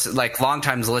 like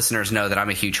longtime listeners know that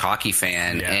I'm a huge hockey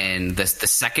fan, and the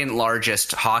second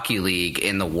largest hockey league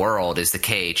in the world is the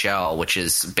KHL, which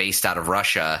is based out of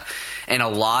Russia, and a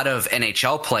lot of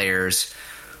NHL players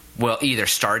will either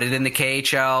start it in the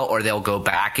KHL or they'll go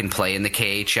back and play in the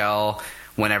KHL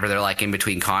whenever they're like in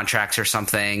between contracts or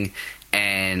something.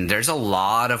 And there's a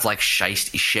lot of like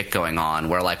shiesty shit going on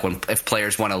where like if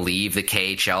players want to leave the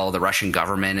KHL, the Russian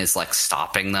government is like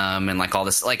stopping them and like all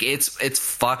this, like it's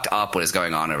fucked up what is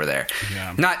going on over there.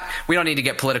 We don't need to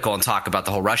get political and talk about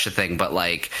the whole Russia thing, but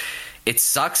like it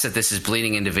sucks that this is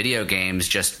bleeding into video games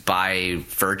just by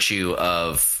virtue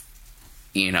of,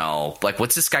 you know, like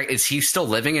what's this guy, is he still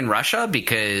living in Russia?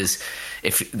 Because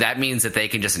if that means that they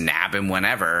can just nab him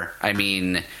whenever, I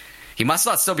mean, he must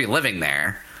not still be living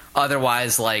there.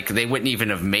 Otherwise, like, they wouldn't even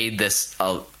have made this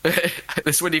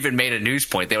this wouldn't even made a news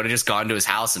point. They would have just gone to his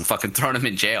house and fucking thrown him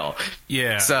in jail.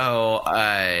 Yeah. So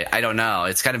I don't know.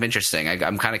 It's kind of interesting.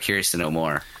 I'm kind of curious to know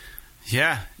more.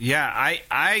 Yeah.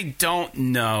 I don't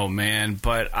know, man,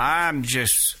 but I'm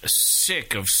just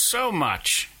sick of so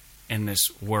much in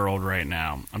this world right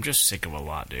now. I'm just sick of a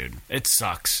lot, dude. It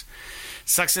sucks.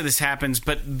 Sucks that this happens,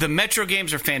 but the Metro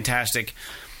games are fantastic.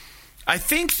 I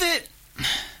think that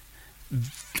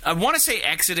I want to say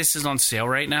Exodus is on sale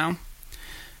right now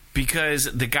because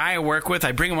the guy I work with,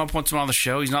 I bring him up once in a while on the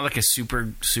show. He's not like a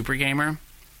super gamer,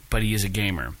 but he is a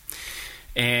gamer.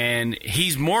 And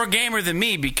he's more gamer than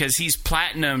me because he's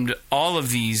platinumed all of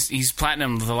these. He's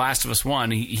platinumed The Last of Us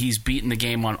 1. He's beaten the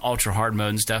game on ultra hard mode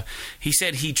and stuff. He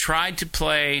said he tried to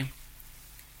play...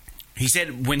 He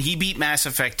said when he beat Mass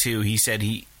Effect 2, he said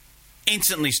he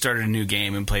instantly started a new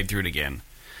game and played through it again.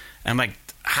 And I'm like,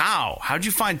 how? How'd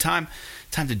you find time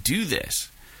to do this?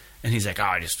 And he's like,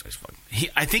 oh,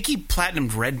 I think he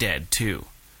platinumed Red Dead 2.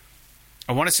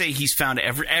 I want to say he's found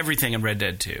everything in Red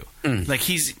Dead 2. Like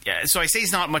so I say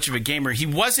he's not much of a gamer. He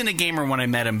wasn't a gamer when I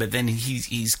met him, but then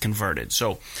he's converted.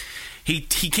 So he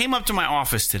came up to my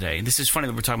office today. This is funny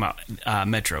that we're talking about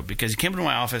Metro because he came to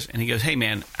my office and he goes, "Hey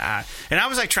man," and I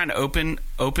was like trying to open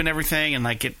everything and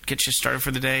like get shit started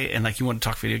for the day. And like, you want to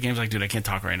talk video games? Like, dude, I can't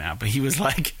talk right now. But he was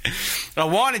like, I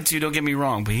wanted to. Don't get me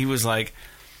wrong, but he was like,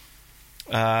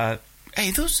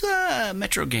 hey, those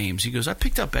Metro games. He goes, I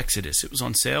picked up Exodus. It was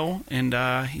on sale. And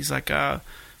he's like, how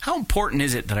important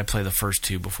is it that I play the first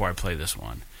two before I play this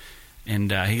one?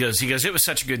 And he goes, it was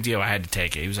such a good deal, I had to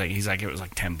take it. He's like, it was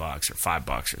like $10 or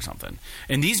 $5 or something.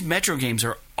 And these Metro games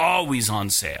are always on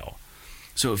sale.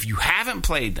 So if you haven't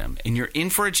played them and you're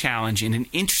in for a challenge in an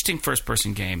interesting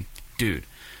first-person game, dude,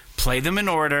 play them in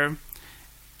order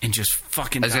and just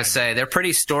fucking. I was gonna say they're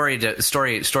pretty story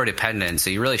dependent, so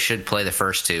you really should play the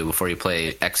first two before you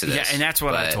play Exodus. Yeah, and that's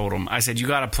what I told him. I said you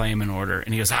got to play them in order,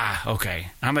 and he goes, okay.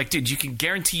 And I'm like, dude, you can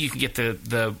guarantee you can get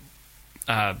the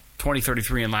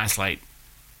 2033 and Last Light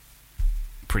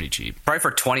pretty cheap, probably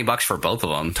for $20 for both of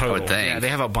them. Total. I would think. Yeah, they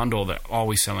have a bundle that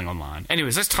always selling online.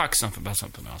 Anyways, let's talk about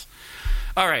something else.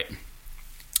 All right.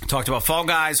 Talked about Fall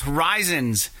Guys.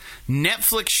 Horizon's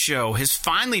Netflix show has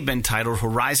finally been titled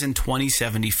Horizon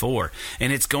 2074,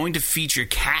 and it's going to feature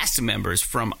cast members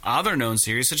from other known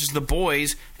series such as The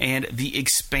Boys and The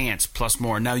Expanse, plus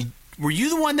more. Now, were you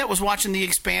the one that was watching The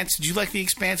Expanse? Did you like The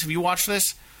Expanse? Have you watched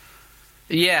this?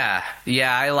 Yeah,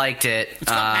 I liked it. It's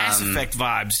got Mass Effect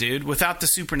vibes, dude, without the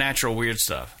supernatural weird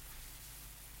stuff.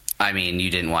 I mean,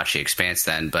 you didn't watch The Expanse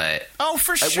then, but... Oh,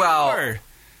 for sure.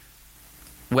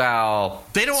 Well,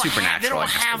 they don't supernatural. They don't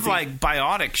have like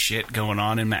biotic shit going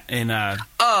on in.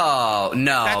 Oh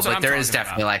no, but there is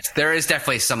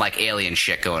definitely some like alien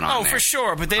shit going on. Oh, there. For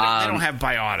sure, but they don't have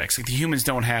biotics. Like the humans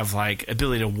don't have like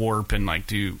ability to warp and like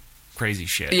do crazy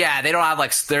shit. Yeah, they don't have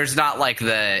like. There's not like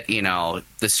the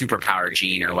the superpower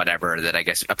gene or whatever that I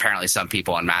guess apparently some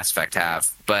people on Mass Effect have.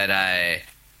 But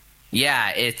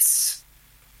yeah, it's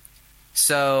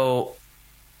so.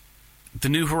 The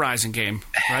new Horizon game,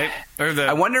 right?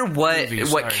 I wonder what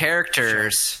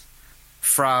characters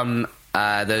from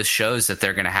those shows that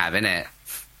they're going to have in it.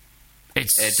 Did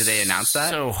they announce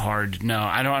that? So hard. No,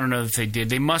 I don't know if they did.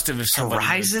 They must have.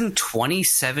 Horizon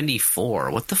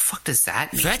 2074. What the fuck does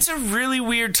that mean? That's a really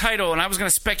weird title, and I was going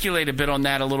to speculate a bit on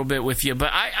that a little bit with you,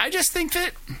 but I just think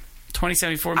that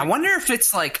 2074. I wonder if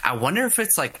it's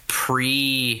like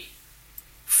pre-fall.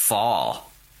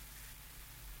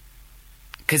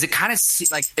 Because it kind of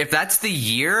like if that's the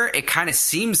year, it kind of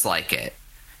seems like it.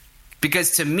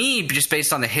 Because to me, just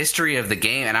based on the history of the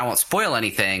game, and I won't spoil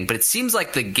anything, but it seems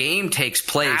like the game takes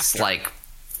place like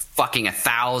fucking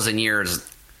 1,000 years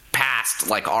past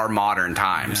like our modern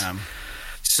times. Yeah.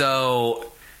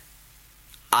 So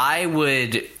I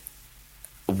would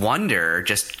wonder,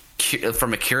 just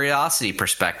from a curiosity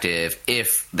perspective,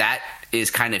 if that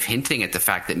is kind of hinting at the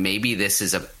fact that maybe this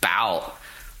is about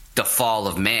the fall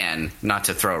of man, not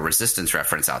to throw a Resistance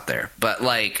reference out there, but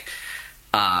like,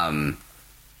 and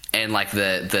like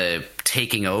the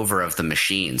taking over of the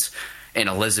machines and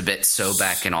Elizabeth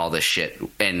Sobek and all this shit.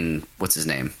 And what's his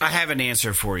name? I have an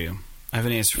answer for you.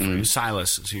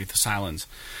 Silas. Silence.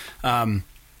 The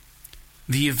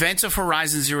events of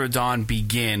Horizon Zero Dawn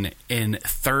begin in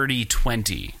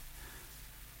 3020.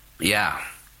 Yeah.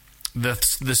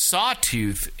 The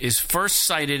Sawtooth is first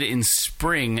sighted in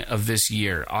spring of this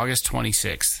year, August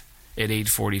 26th at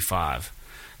 8:45.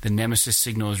 The Nemesis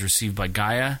signal is received by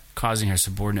Gaia, causing her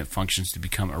subordinate functions to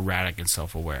become erratic and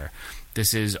self-aware.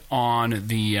 This is on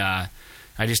the... I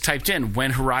just typed in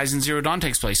when Horizon Zero Dawn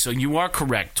takes place. So you are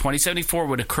correct. 2074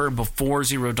 would occur before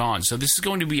Zero Dawn. So this is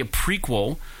going to be a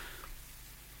prequel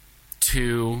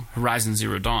to Horizon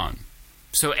Zero Dawn.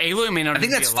 So Aloy may not. I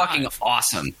think that's fucking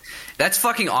awesome. That's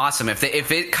fucking awesome.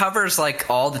 If it covers like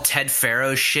all the Ted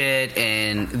Faro shit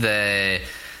and the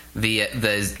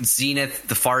Zenith,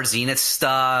 the Far Zenith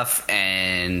stuff,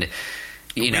 and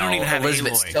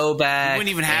Elizabeth Sobek, we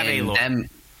wouldn't even have Aloy.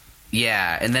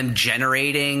 And them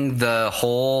generating the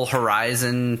whole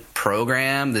Horizon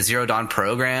program, the Zero Dawn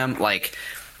program, like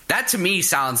that to me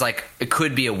sounds like it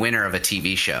could be a winner of a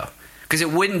TV show. Because it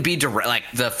wouldn't be like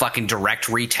the fucking direct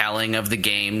retelling of the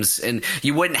games, and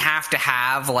you wouldn't have to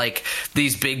have like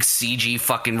these big CG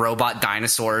fucking robot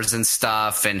dinosaurs and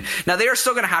stuff. And now they are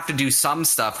still going to have to do some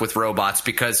stuff with robots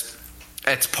because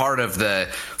it's part of the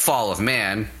fall of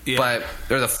man. Yeah. But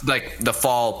or the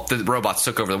fall the robots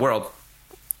took over the world.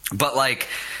 But like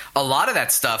a lot of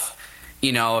that stuff,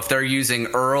 if they're using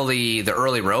the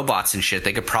early robots and shit,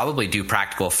 they could probably do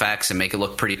practical effects and make it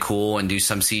look pretty cool and do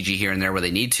some CG here and there where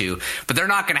they need to. But they're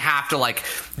not going to have to like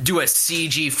do a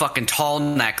CG fucking tall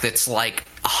neck that's like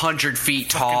 100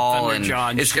 feet tall and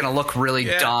it's going to look really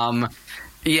dumb.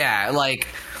 Yeah, like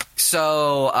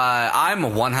so I'm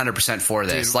 100% for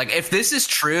this. Dude. Like if this is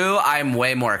true, I'm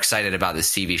way more excited about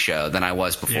this TV show than I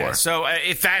was before. Yeah, so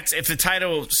if the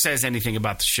title says anything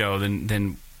about the show,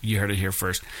 then you heard it here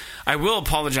first. I will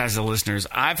apologize to the listeners.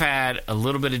 I've had a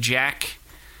little bit of Jack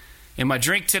in my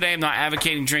drink today. I'm not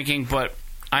advocating drinking, but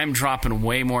I'm dropping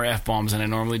way more F-bombs than I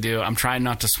normally do. I'm trying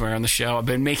not to swear on the show. I've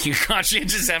been making a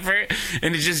conscientious effort,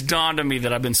 and it just dawned on me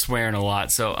that I've been swearing a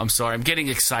lot. So I'm sorry. I'm getting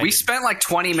excited. We spent like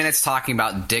 20 minutes talking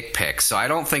about dick pics, so I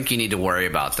don't think you need to worry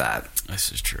about that.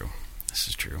 This is true. This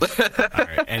is true. All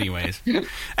right. Anyways,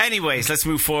 let's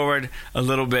move forward a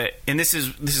little bit. And this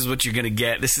is what you're going to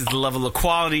get. This is the level of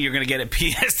quality you're going to get at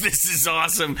PS. This is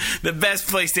awesome. The best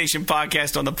PlayStation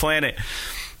podcast on the planet.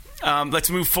 Let's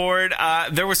move forward.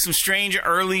 There was some strange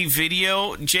early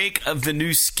video, Jake, of the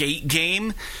new Skate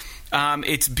game.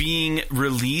 It's being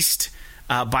released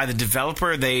by the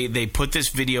developer. They put this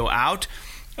video out.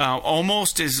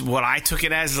 Almost is what I took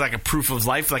it as, is like a proof of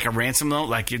life, like a ransom note,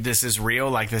 like this is real,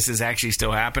 like this is actually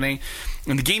still happening.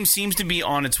 And the game seems to be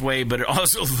on its way, but it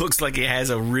also looks like it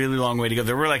has a really long way to go.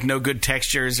 There were like no good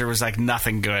textures. There was like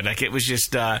nothing good. Like it was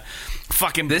just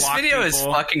fucking. This video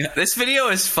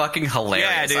is fucking hilarious.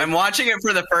 Yeah, dude. I'm watching it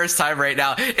for the first time right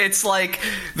now. It's like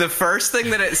the first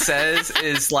thing that it says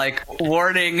is like,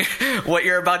 warning, what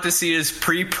you're about to see is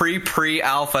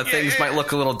pre-alpha. Things might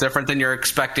look a little different than you're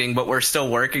expecting, but we're still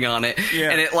working on it. Yeah.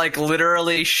 And it like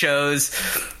literally shows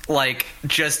like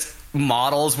just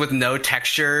models with no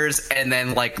textures, and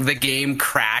then like the game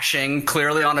crashing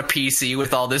clearly on a PC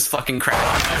with all this fucking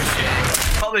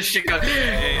crap. All this shit going.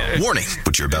 Warning,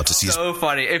 what you're about to see is so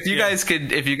funny. If you guys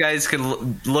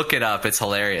could look it up, it's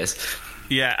hilarious.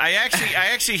 Yeah, I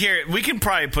actually hear it. We can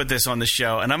probably put this on the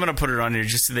show, and I'm going to put it on here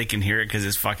just so they can hear it because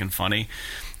it's fucking funny.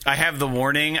 I have the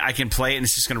warning. I can play it, and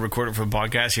it's just going to record it for a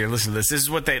podcast. Here, listen to this. This is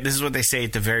what they say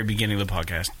at the very beginning of the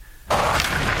podcast.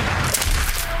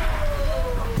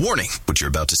 Warning, what you're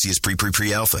about to see is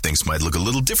pre-alpha. Things might look a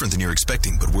little different than you're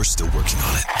expecting, but we're still working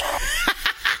on it.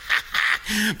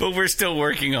 But we're still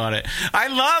working on it. I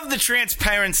love the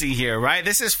transparency here, right?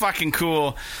 This is fucking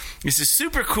cool. This is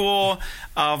super cool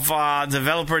of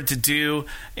developer to do,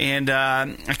 and I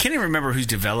can't even remember who's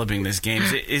developing this game.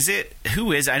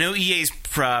 Who is? I know EA's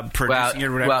producing it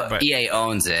or whatever. Well, but EA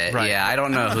owns it. Right. Yeah, I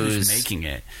don't know who's making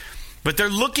it. But they're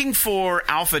looking for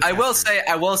alpha testers.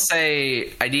 I will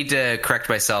say, I need to correct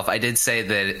myself. I did say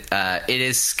that it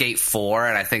is Skate 4,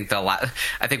 and I think I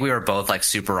think we were both like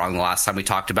super wrong the last time we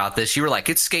talked about this. You were like,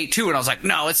 it's Skate 2, and I was like,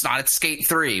 no, it's not. It's Skate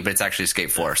 3, but it's actually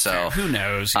Skate 4. So who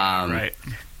knows? Right.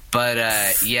 But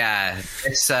yeah,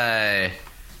 it's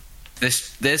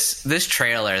this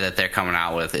trailer that they're coming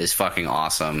out with is fucking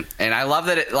awesome, and I love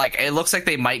that it looks like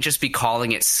they might just be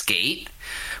calling it Skate,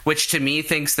 which to me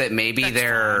thinks that maybe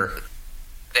they're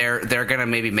gonna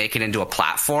maybe make it into a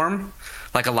platform,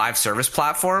 like a live service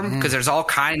platform, because there's all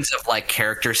kinds of like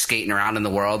characters skating around in the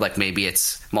world, like maybe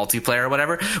it's multiplayer or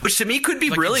whatever, which to me could be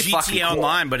like really fucking cool.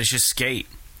 Online, but it's just Skate.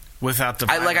 Without the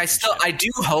I do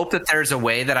hope that there's a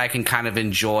way that I can kind of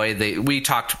enjoy we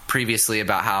talked previously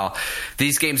about how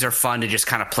these games are fun to just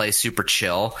kind of play super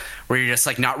chill, where you're just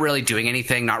like not really doing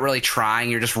anything, not really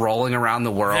trying, you're just rolling around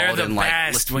the world. They're the and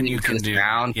best like when you can do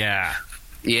down. Yeah,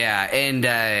 and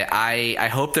I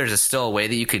hope there's still a way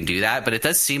that you can do that, but it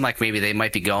does seem like maybe they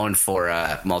might be going for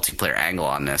a multiplayer angle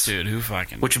on this, dude.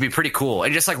 Which would be pretty cool,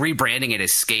 and just like rebranding it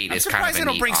as Skate is kind of a neat option. I'm surprised they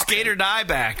don't bring Skate or Die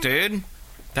back, dude.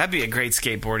 That'd be a great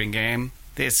skateboarding game.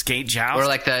 They had Skate Joust. Or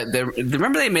like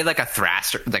remember they made like a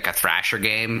Thrasher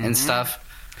game and stuff?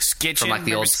 Skitching. From like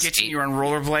the old Skitching, you were on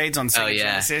rollerblades on Sega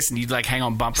Genesis and you'd like hang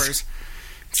on bumpers.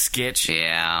 Skitch.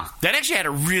 Yeah. That actually had a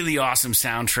really awesome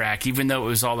soundtrack, even though it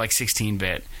was all like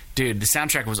 16-bit. Dude, the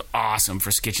soundtrack was awesome for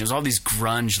Skitching. It was all these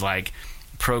grunge, like,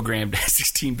 programmed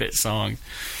 16-bit songs.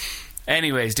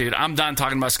 Anyways, dude, I'm done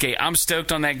talking about Skate. I'm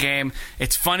stoked on that game.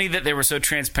 It's funny that they were so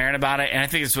transparent about it, and I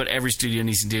think it's what every studio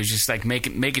needs to do is just like make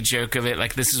a joke of it.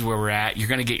 Like, this is where we're at. You're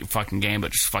gonna get your fucking game,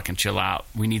 but just fucking chill out.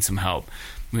 We need some help.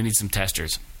 We need some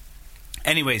testers.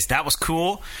 Anyways, that was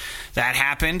cool. That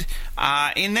happened,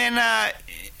 and then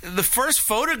the first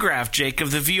photograph, Jake,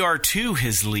 of the VR2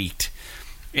 has leaked,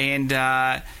 and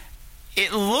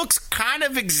it looks kind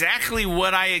of exactly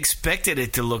what I expected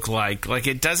it to look like. Like,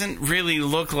 it doesn't really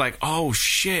look like, oh,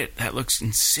 shit, that looks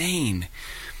insane.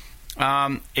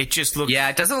 It just looks... Yeah,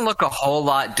 it doesn't look a whole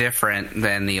lot different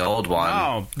than the old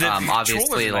one. No.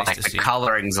 Obviously, like, the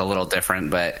coloring's a little different,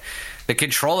 but the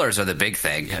controllers are the big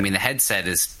thing. Yeah. I mean, the headset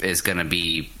is going to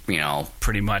be,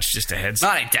 pretty much just a headset.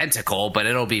 Not identical, but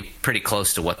it'll be pretty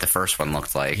close to what the first one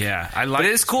looked like. Yeah, I like. But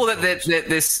it is cool that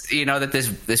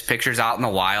this picture's out in the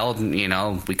wild. And,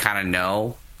 we kind of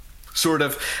know, sort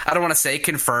of. I don't want to say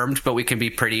confirmed, but we can be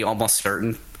pretty almost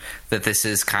certain that this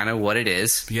is kind of what it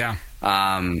is. Yeah.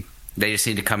 They just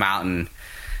need to come out and.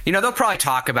 They'll probably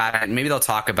talk about it. Maybe they'll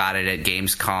talk about it at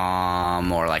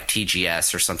Gamescom or like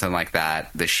TGS or something like that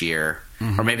this year.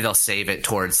 Mm-hmm. Or maybe they'll save it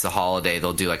towards the holiday.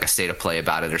 They'll do like a state of play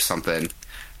about it or something.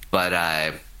 But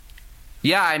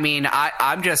yeah, I mean,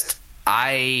 I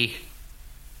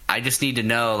I just need to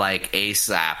know like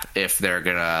ASAP if they're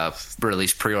gonna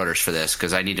release pre-orders for this,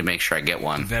 because I need to make sure I get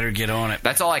one. You better get on it.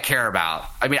 That's all I care about.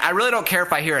 I mean, I really don't care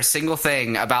if I hear a single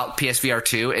thing about PSVR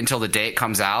 2 until the day it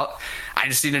comes out. I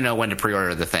just need to know when to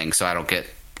pre-order the thing so I don't get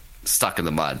stuck in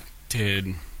the mud.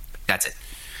 Dude. That's it.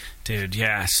 Dude,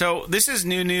 yeah. So this is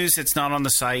new news. It's not on the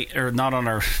site, or not on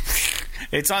our...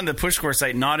 It's on the PushScore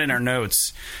site, not in our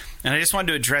notes. And I just wanted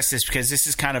to address this because this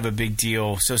is kind of a big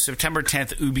deal. So September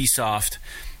 10th, Ubisoft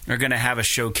are going to have a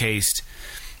showcased.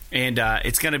 And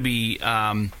it's going to be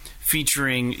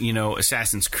featuring,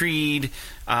 Assassin's Creed.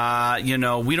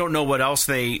 We don't know what else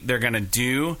they're going to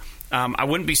do. I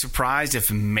wouldn't be surprised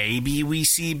if maybe we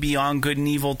see Beyond Good and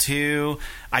Evil 2.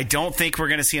 I don't think we're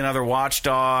going to see another Watch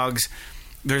Dogs.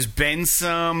 There's been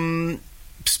some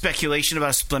speculation about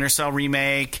a Splinter Cell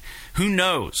remake. Who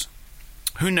knows?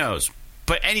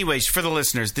 But anyways, for the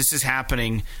listeners, this is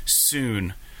happening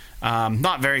soon.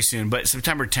 Not very soon, but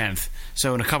September 10th.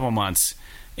 So in a couple months.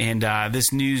 And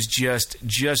this news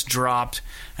just dropped.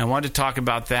 I wanted to talk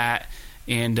about that.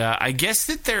 And I guess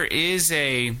that there is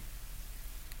a...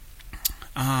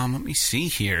 let me see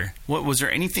here. Was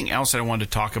there anything else that I wanted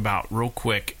to talk about real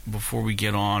quick before we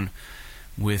get on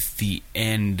with the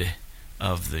end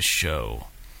of the show?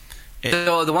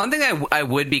 So the one thing I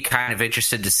would be kind of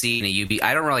interested to see in a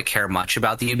I don't really care much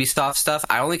about the Ubisoft stuff.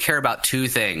 I only care about two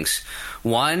things.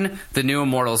 One, the new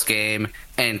Immortals game,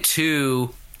 and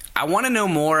two, I want to know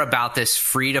more about this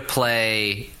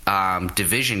free-to-play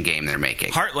Division game they're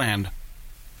making. Heartland.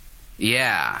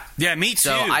 Yeah. Yeah, me too.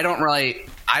 So I don't really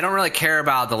care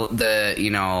about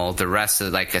the rest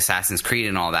of like Assassin's Creed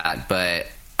and all that, but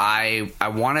I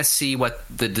want to see what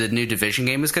the new Division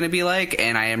game is going to be like,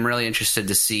 and I am really interested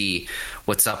to see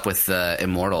what's up with the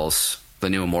Immortals, the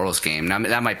new Immortals game. Now,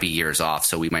 that might be years off,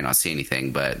 so we might not see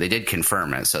anything, but they did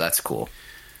confirm it, so that's cool.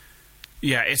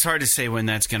 Yeah, it's hard to say when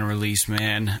that's going to release,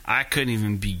 man. I couldn't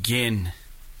even begin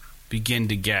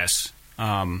to guess.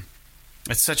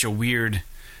 It's such a weird...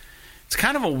 It's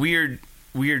kind of a weird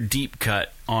deep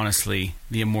cut, honestly,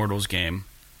 the Immortals game.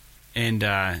 And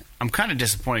I'm kind of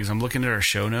disappointed because I'm looking at our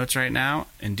show notes right now,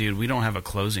 and dude, we don't have a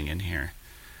closing in here.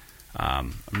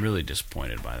 I'm really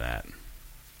disappointed by that.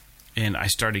 And I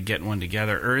started getting one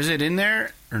together. Or is it in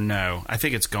there? Or no? I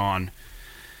think it's gone.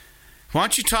 Why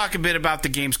don't you talk a bit about the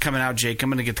games coming out, Jake? I'm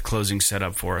going to get the closing set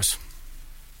up for us.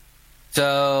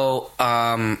 So,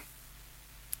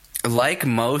 like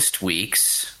most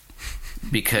weeks,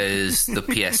 because the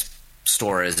PS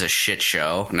Store is a shit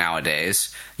show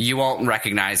nowadays, you won't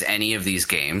recognize any of these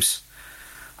games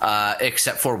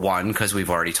except for one, because we've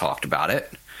already talked about it.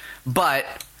 But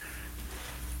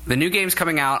the new games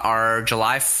coming out are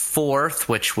July 4th,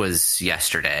 which was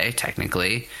yesterday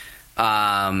technically.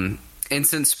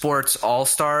 Instant Sports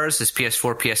All-Stars is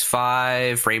PS4,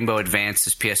 PS5. Rainbow Advance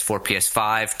is PS4,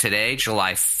 PS5. Today,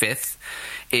 July 5th,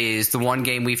 is the one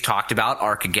game we've talked about,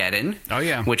 Arcageddon. Oh,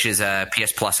 yeah. Which is a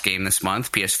PS Plus game this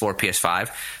month, PS4, PS5.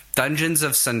 Dungeons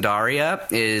of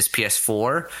Sandaria is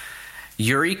PS4.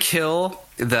 Yuri Kill,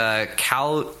 the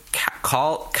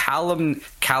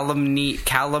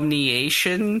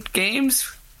calumniation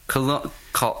games? Good luck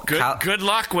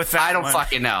with that. I don't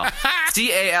fucking know.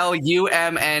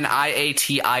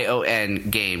 CALUMNIATION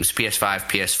games, PS5,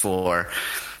 PS4.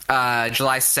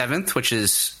 July 7th, which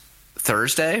is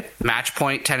Thursday,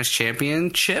 Matchpoint Tennis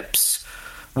Championships,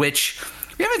 which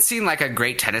we haven't seen like a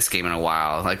great tennis game in a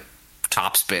while, like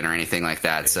Topspin or anything like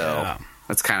that. So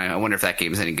that's kind of, I wonder if that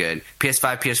game is any good.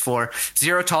 PS5, PS4,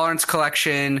 Zero Tolerance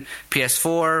Collection,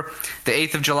 PS4. The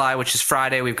 8th of July, which is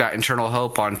Friday, we've got Eternal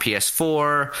Hope on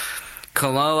PS4.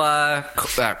 Klonoa.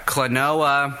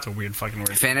 It's a weird fucking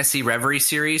word. Fantasy Reverie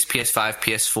series, PS5,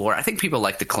 PS4. I think people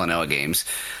like the Klonoa games.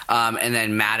 And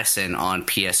then Madison on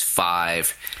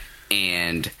PS5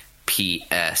 and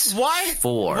PS4. Why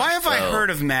have I heard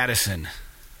of Madison?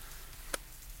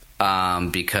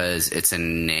 Because it's a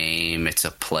name, it's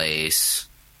a place,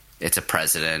 it's a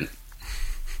president.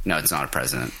 No, it's not a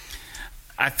president.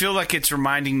 I feel like it's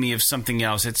reminding me of something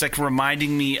else. It's like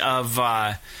reminding me of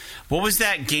what was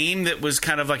that game that was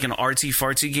kind of like an artsy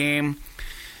fartsy game?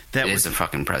 That was a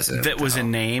fucking president. That was a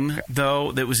name,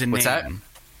 though. That was a name. What's that?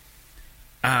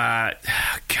 God,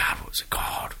 what was it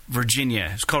called?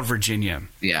 Virginia. It's called Virginia.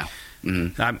 Yeah.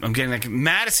 Mm-hmm. I'm getting like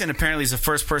Madison. Apparently, is a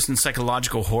first-person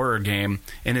psychological horror game,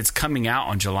 and it's coming out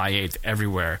on July 8th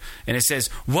everywhere. And it says,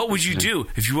 "What would you do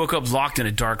if you woke up locked in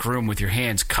a dark room with your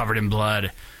hands covered in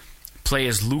blood? Play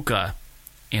as Luca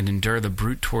and endure the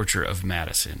brute torture of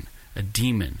Madison, a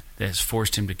demon that has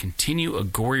forced him to continue a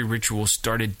gory ritual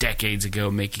started decades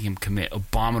ago, making him commit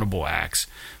abominable acts.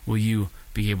 Will you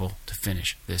be able to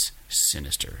finish this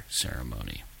sinister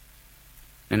ceremony?"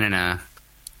 No.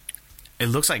 It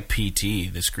looks like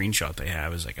PT. The screenshot they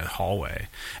have is like a hallway.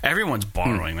 Everyone's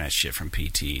borrowing that shit from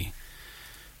PT.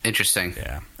 Interesting.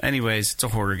 Yeah. Anyways, it's a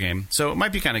horror game, so it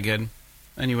might be kind of good.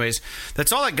 Anyways,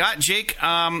 that's all I got, Jake.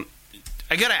 I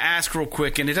got to ask real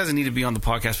quick, and it doesn't need to be on the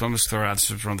podcast, but I'm just throw it out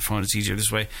since we're on the phone. It's easier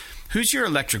this way. Who's your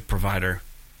electric provider?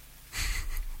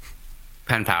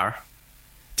 Penn Power.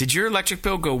 Did your electric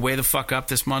bill go way the fuck up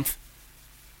this month?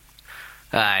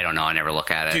 I don't know. I never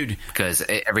look at it. Dude. Because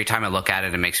every time I look at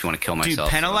it, it makes me want to kill myself.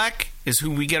 Dude, Penelec is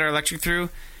who we get our electric through.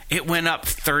 It went up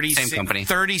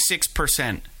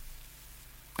 36%.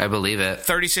 I believe it.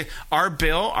 36.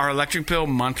 Our electric bill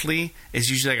monthly is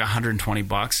usually like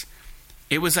 $120.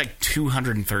 It was like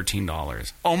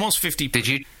 $213. Almost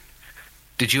 50%.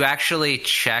 Did you actually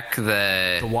check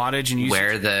the wattage and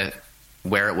usage?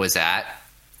 where it was at?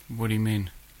 What do you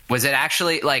mean? Was it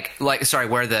actually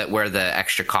where the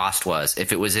extra cost was?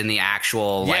 If it was in the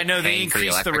actual they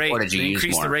increased the rate. They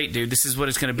increased the rate, dude. This is what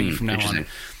it's going to be from now on.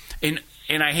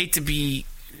 And I hate to be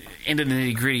into the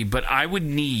nitty gritty, but I would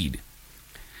need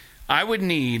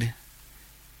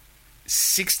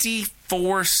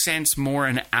 64 cents more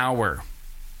an hour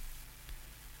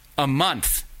a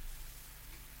month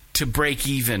to break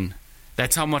even.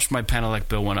 That's how much my Penelec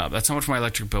bill went up. That's how much my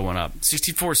electric bill went up.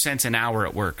 64 cents an hour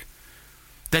at work.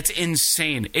 That's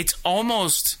insane. It's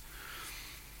almost...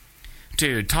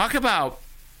 Dude, talk about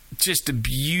just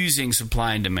abusing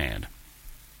supply and demand.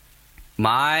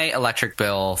 My electric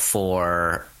bill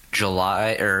for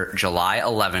July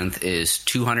 11th is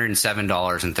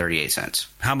 $207.38.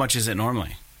 How much is it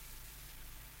normally?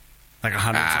 Like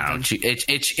 $100 something?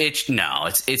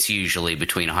 It's usually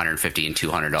between $150 and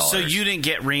 $200. So you didn't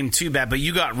get reamed too bad, but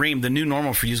you got reamed. The new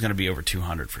normal for you is going to be over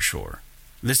 $200 for sure.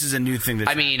 This is a new thing.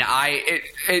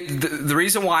 The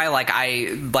reason why,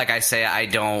 I say, I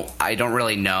don't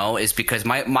really know is because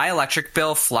my electric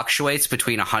bill fluctuates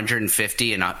between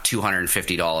 $150 and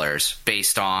 $250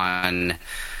 based on,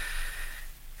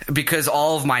 because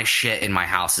all of my shit in my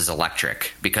house is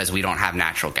electric because we don't have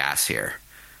natural gas here.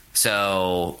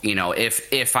 So,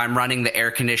 if I'm running the air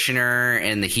conditioner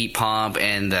and the heat pump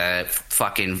and the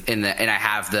and I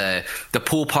have the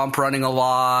pool pump running a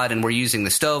lot and we're using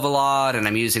the stove a lot and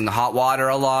I'm using the hot water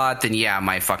a lot, then yeah,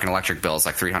 my fucking electric bill is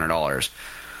like $300.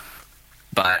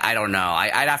 But I don't know.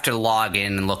 I'd have to log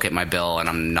in and look at my bill, and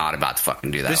I'm not about to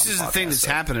fucking do that. This is the thing that's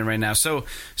happening right now. So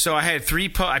I had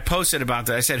I posted about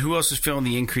that. I said, who else is feeling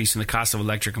the increase in the cost of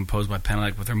electric imposed by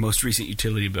Penelec with their most recent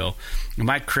utility bill? Am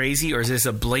I crazy, or is this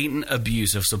a blatant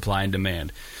abuse of supply and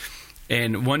demand?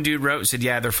 And one dude said,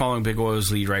 yeah, they're following Big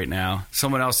Oil's lead right now.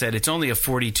 Someone else said, it's only a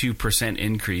 42%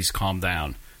 increase. Calm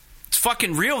down. It's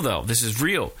fucking real, though. This is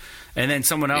real. And then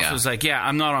someone else was like, yeah,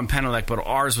 I'm not on Penelec, but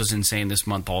ours was insane this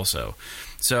month also.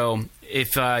 So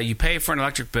if you pay for an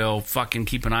electric bill, fucking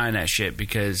keep an eye on that shit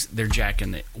because they're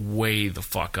jacking it way the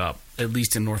fuck up, at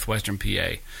least in northwestern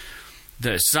PA.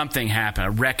 Something happened.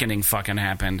 A reckoning fucking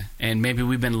happened. And maybe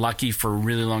we've been lucky for a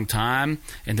really long time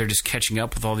and they're just catching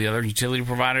up with all the other utility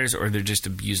providers, or they're just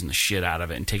abusing the shit out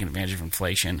of it and taking advantage of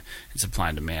inflation and supply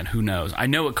and demand. Who knows? I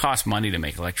know it costs money to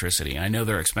make electricity, and I know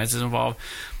there are expenses involved.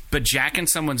 But jacking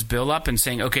someone's bill up and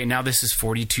saying, okay, now this is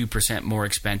 42% more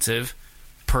expensive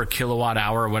per kilowatt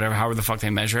hour or whatever, however the fuck they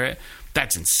measure it,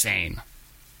 that's insane.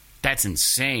 That's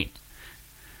insane.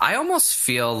 I almost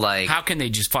feel like... How can they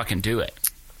just fucking do it?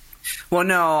 Well,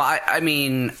 no,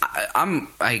 I'm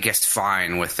I guess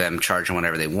fine with them charging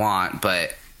whatever they want,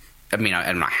 but I mean,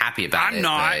 I'm not happy about it. I'm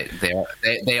not.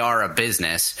 They are a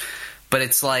business, but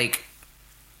it's like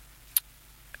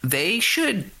they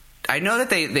should... I know that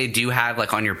they do have,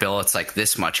 like, on your bill, it's like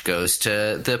this much goes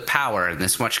to the power and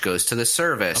this much goes to the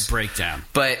service. A breakdown.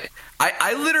 But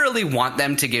I literally want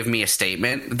them to give me a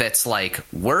statement that's like,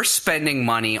 we're spending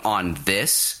money on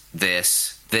this.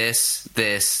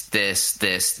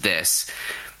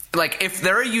 Like, if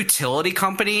they're a utility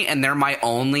company and they're my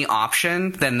only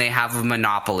option, then they have a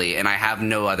monopoly and I have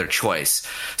no other choice.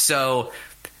 So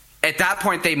at that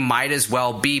point, they might as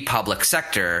well be public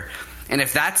sector. And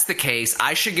if that's the case,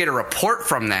 I should get a report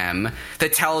from them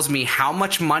that tells me how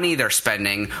much money they're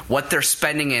spending, what they're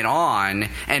spending it on,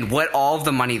 and what all of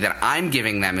the money that I'm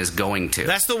giving them is going to.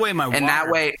 That's the way my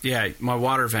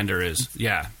water vendor is.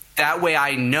 Yeah. That way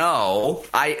I know.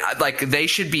 I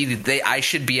should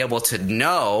be able to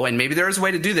know, and maybe there is a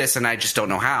way to do this and I just don't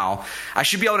know how. I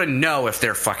should be able to know if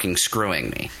they're fucking screwing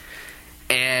me.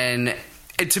 And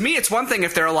to me, it's one thing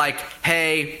if they're like,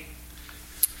 hey,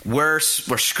 we're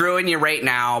screwing you right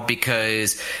now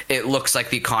because it looks like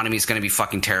the economy is going to be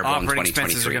fucking terrible in 2023. Operating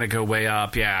expenses are going to go way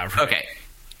up. Yeah. Okay.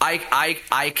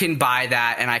 I can buy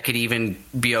that, and I could even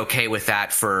be okay with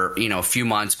that for, you know, a few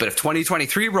months. But if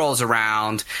 2023 rolls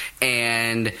around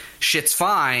and shit's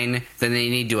fine, then they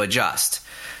need to adjust.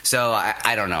 So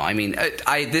I don't know. I mean,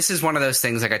 this is one of those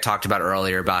things, like I talked about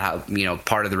earlier, about how, you know,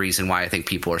 part of the reason why I think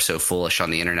people are so foolish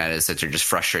on the internet is that they're just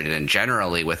frustrated and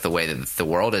generally with the way that the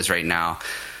world is right now.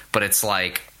 But it's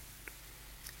like,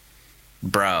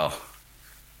 bro,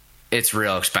 it's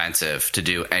real expensive to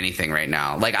do anything right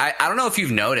now. Like, I don't know if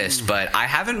you've noticed, but I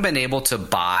haven't been able to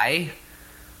buy.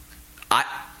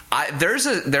 There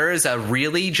is a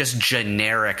really just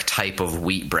generic type of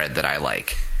wheat bread that I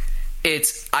like.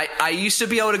 I used to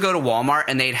be able to go to Walmart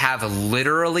and they'd have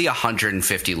literally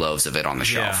 150 loaves of it on the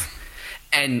shelf.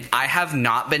 Yeah. And I have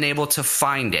not been able to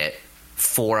find it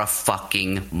for a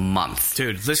fucking month.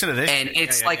 Dude, listen to this. And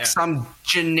it's some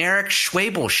generic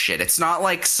Schwebel shit. It's not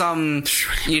like some,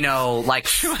 you know, like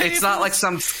it's not like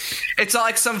some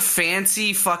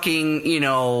fancy fucking, you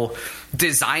know,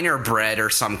 designer bread or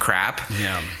some crap.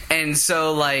 Yeah. And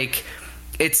so like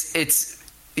it's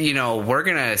you know, we're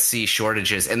gonna see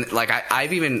shortages, and like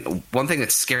I've even, one thing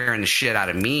that's scaring the shit out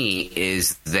of me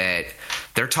is that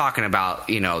they're talking about,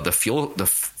 you know, the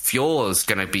fuel is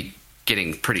gonna be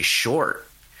getting pretty short,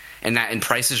 and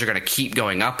prices are gonna keep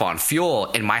going up on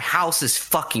fuel, and my house is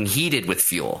fucking heated with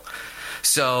fuel.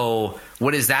 So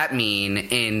what does that mean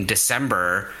in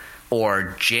December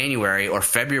or January or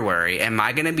February? Am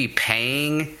I gonna be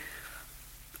paying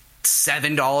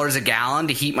 $7 a gallon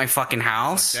to heat my fucking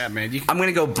house? Yeah, man. I'm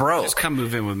gonna go broke. Just come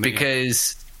move in with me.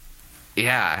 Because,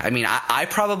 yeah, I mean, I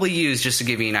probably use, just to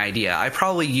give you an idea, I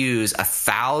probably use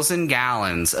 1,000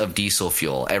 gallons of diesel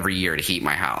fuel every year to heat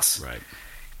my house. Right.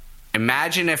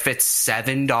 Imagine if it's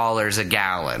 $7 a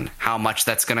gallon, how much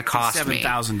that's going to cost me.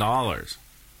 $7,000.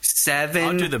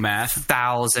 I'll do the math.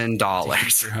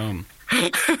 $7,000. You're home.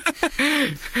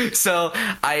 So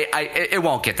it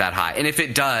won't get that high, and if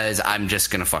it does, I'm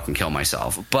just gonna fucking kill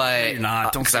myself. But you're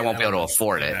not, because I won't be able to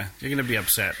afford it. Yeah, you're gonna be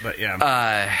upset, but yeah.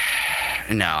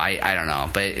 No, I don't know,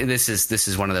 but this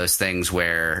is one of those things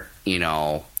where, you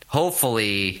know,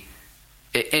 hopefully.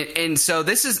 And so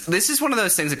this is one of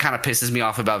those things that kind of pisses me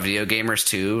off about video gamers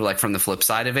too. Like, from the flip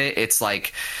side of it, it's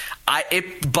like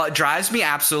but drives me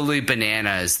absolutely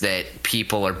bananas that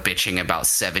people are bitching about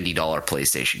 $70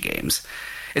 PlayStation games.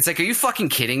 It's like, are you fucking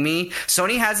kidding me?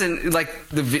 Sony hasn't, like,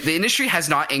 the industry has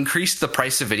not increased the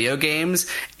price of video games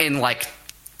in like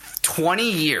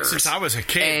 20 years since I was a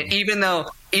kid. And even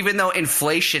though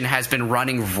inflation has been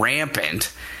running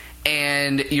rampant.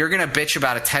 And you're going to bitch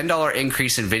about a $10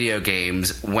 increase in video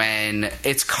games when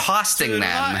it's costing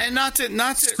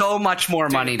them so much more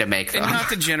money to make them. And not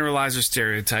to generalize or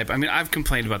stereotype. I mean, I've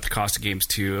complained about the cost of games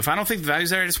too. If I don't think the value's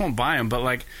there, I just won't buy them. But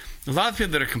like, a lot of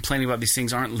people that are complaining about these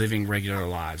things aren't living regular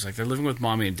lives. Like, they're living with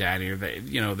mommy and daddy, or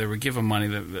they were given money. I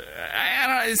don't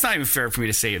know, it's not even fair for me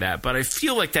to say that, but I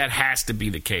feel like that has to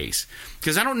be the case,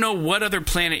 because I don't know what other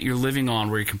planet you're living on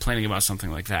where you're complaining about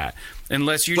something like that,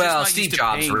 unless you're just not Steve used to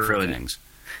Jobs paying for ruined things.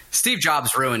 Steve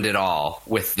Jobs ruined it all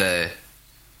with the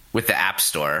App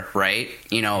Store, right?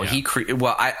 You know,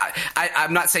 yeah.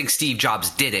 I'm not saying Steve Jobs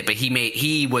did it, but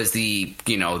he was the,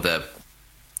 you know, the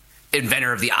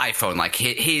inventor of the iPhone, like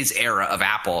his era of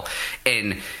Apple,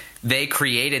 and they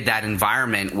created that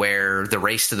environment where the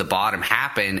race to the bottom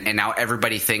happened, and now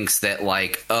everybody thinks that,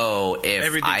 like, oh,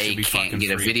 if I can't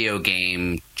get a video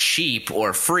game cheap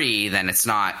or free, then it's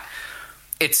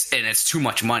too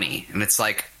much money. And it's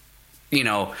like, you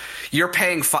know, you're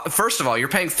paying first of all, you're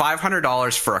paying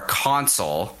 $500 for a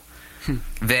console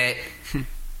that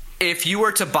if you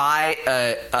were to buy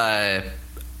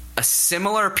a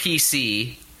similar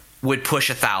PC would push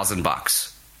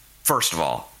 $1,000. First of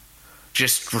all,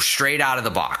 just straight out of the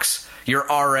box, you're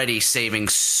already saving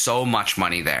so much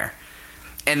money there.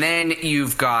 And then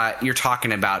you're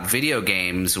talking about video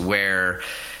games where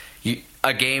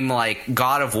a game like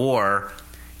God of War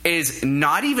is,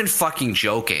 not even fucking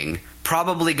joking,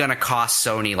 probably going to cost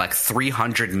Sony like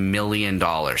 $300 million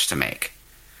to make.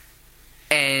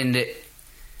 And,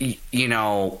 you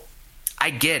know, I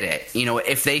get it. You know,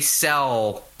 if they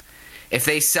sell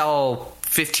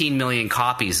 15 million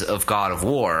copies of God of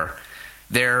War,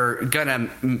 they're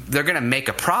gonna make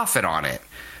a profit on it.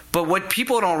 But what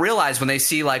people don't realize when they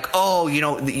see, like, oh, you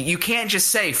know, you can't just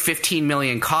say 15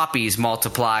 million copies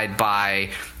multiplied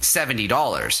by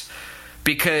 $70,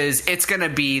 because it's going to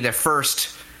be the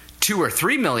first 2 or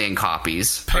 3 million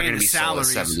copies are going to be sold at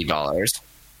 $70.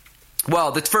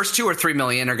 Well, the first 2 or 3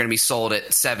 million are going to be sold at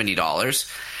 $70,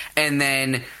 and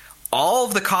then all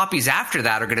of the copies after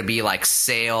that are going to be like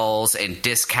sales and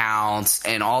discounts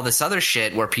and all this other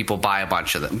shit where people buy a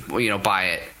bunch of them, you know, buy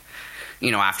it,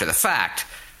 you know, after the fact.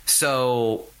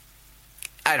 So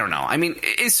I don't know. I mean,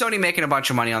 is Sony making a bunch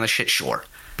of money on this shit? Sure.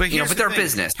 But they're a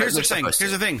business. Here's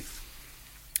the thing.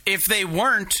 If they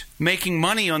weren't making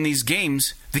money on these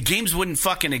games, the games wouldn't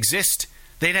fucking exist.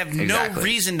 They'd have no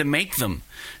reason to make them.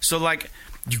 So, like,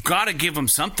 you got to give them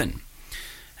something.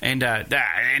 And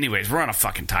anyways, we're on a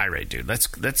fucking tirade, dude. Let's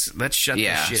shut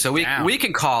this shit so down. we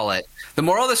can call it. The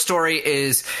moral of the story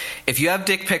is, if you have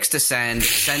dick pics to send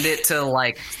it to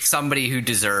like somebody who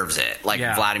deserves it, like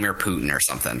Vladimir Putin or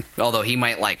something. Although he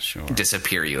might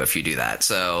disappear you if you do that.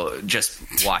 So just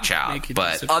watch out.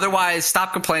 But otherwise,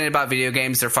 stop complaining about video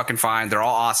games. They're fucking fine. They're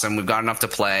all awesome. We've got enough to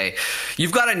play.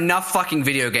 You've got enough fucking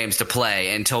video games to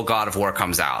play until God of War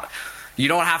comes out. You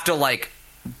don't have to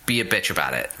be a bitch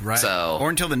about it. Right. So,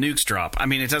 or until the nukes drop. I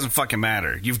mean, it doesn't fucking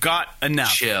matter. You've got enough.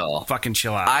 Chill. Fucking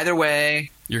chill out. Either way,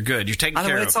 you're good. You're taking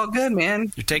care of. It's all good,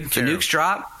 man. You're taking care of. The nukes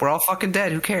drop, we're all fucking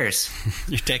dead. Who cares?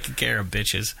 You're taking care of,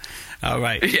 bitches. All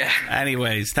right. Yeah.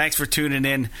 Anyways, thanks for tuning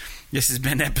in. This has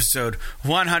been episode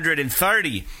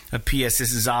 130 of PS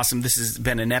This Is Awesome. This has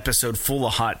been an episode full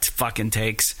of hot fucking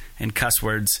takes and cuss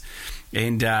words.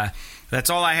 And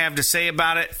that's all I have to say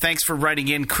about it. Thanks for writing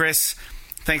in, Chris.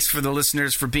 Thanks for the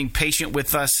listeners for being patient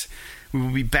with us. We will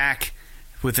be back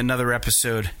with another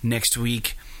episode next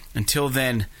week. Until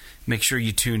then, make sure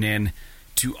you tune in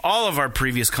to all of our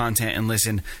previous content and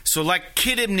listen. So like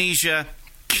Kid Amnesia,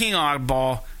 King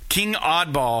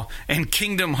Oddball, and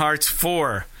Kingdom Hearts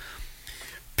 4.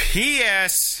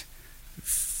 P.S.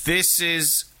 This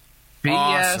is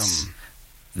awesome.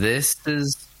 This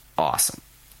is awesome.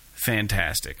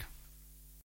 Fantastic.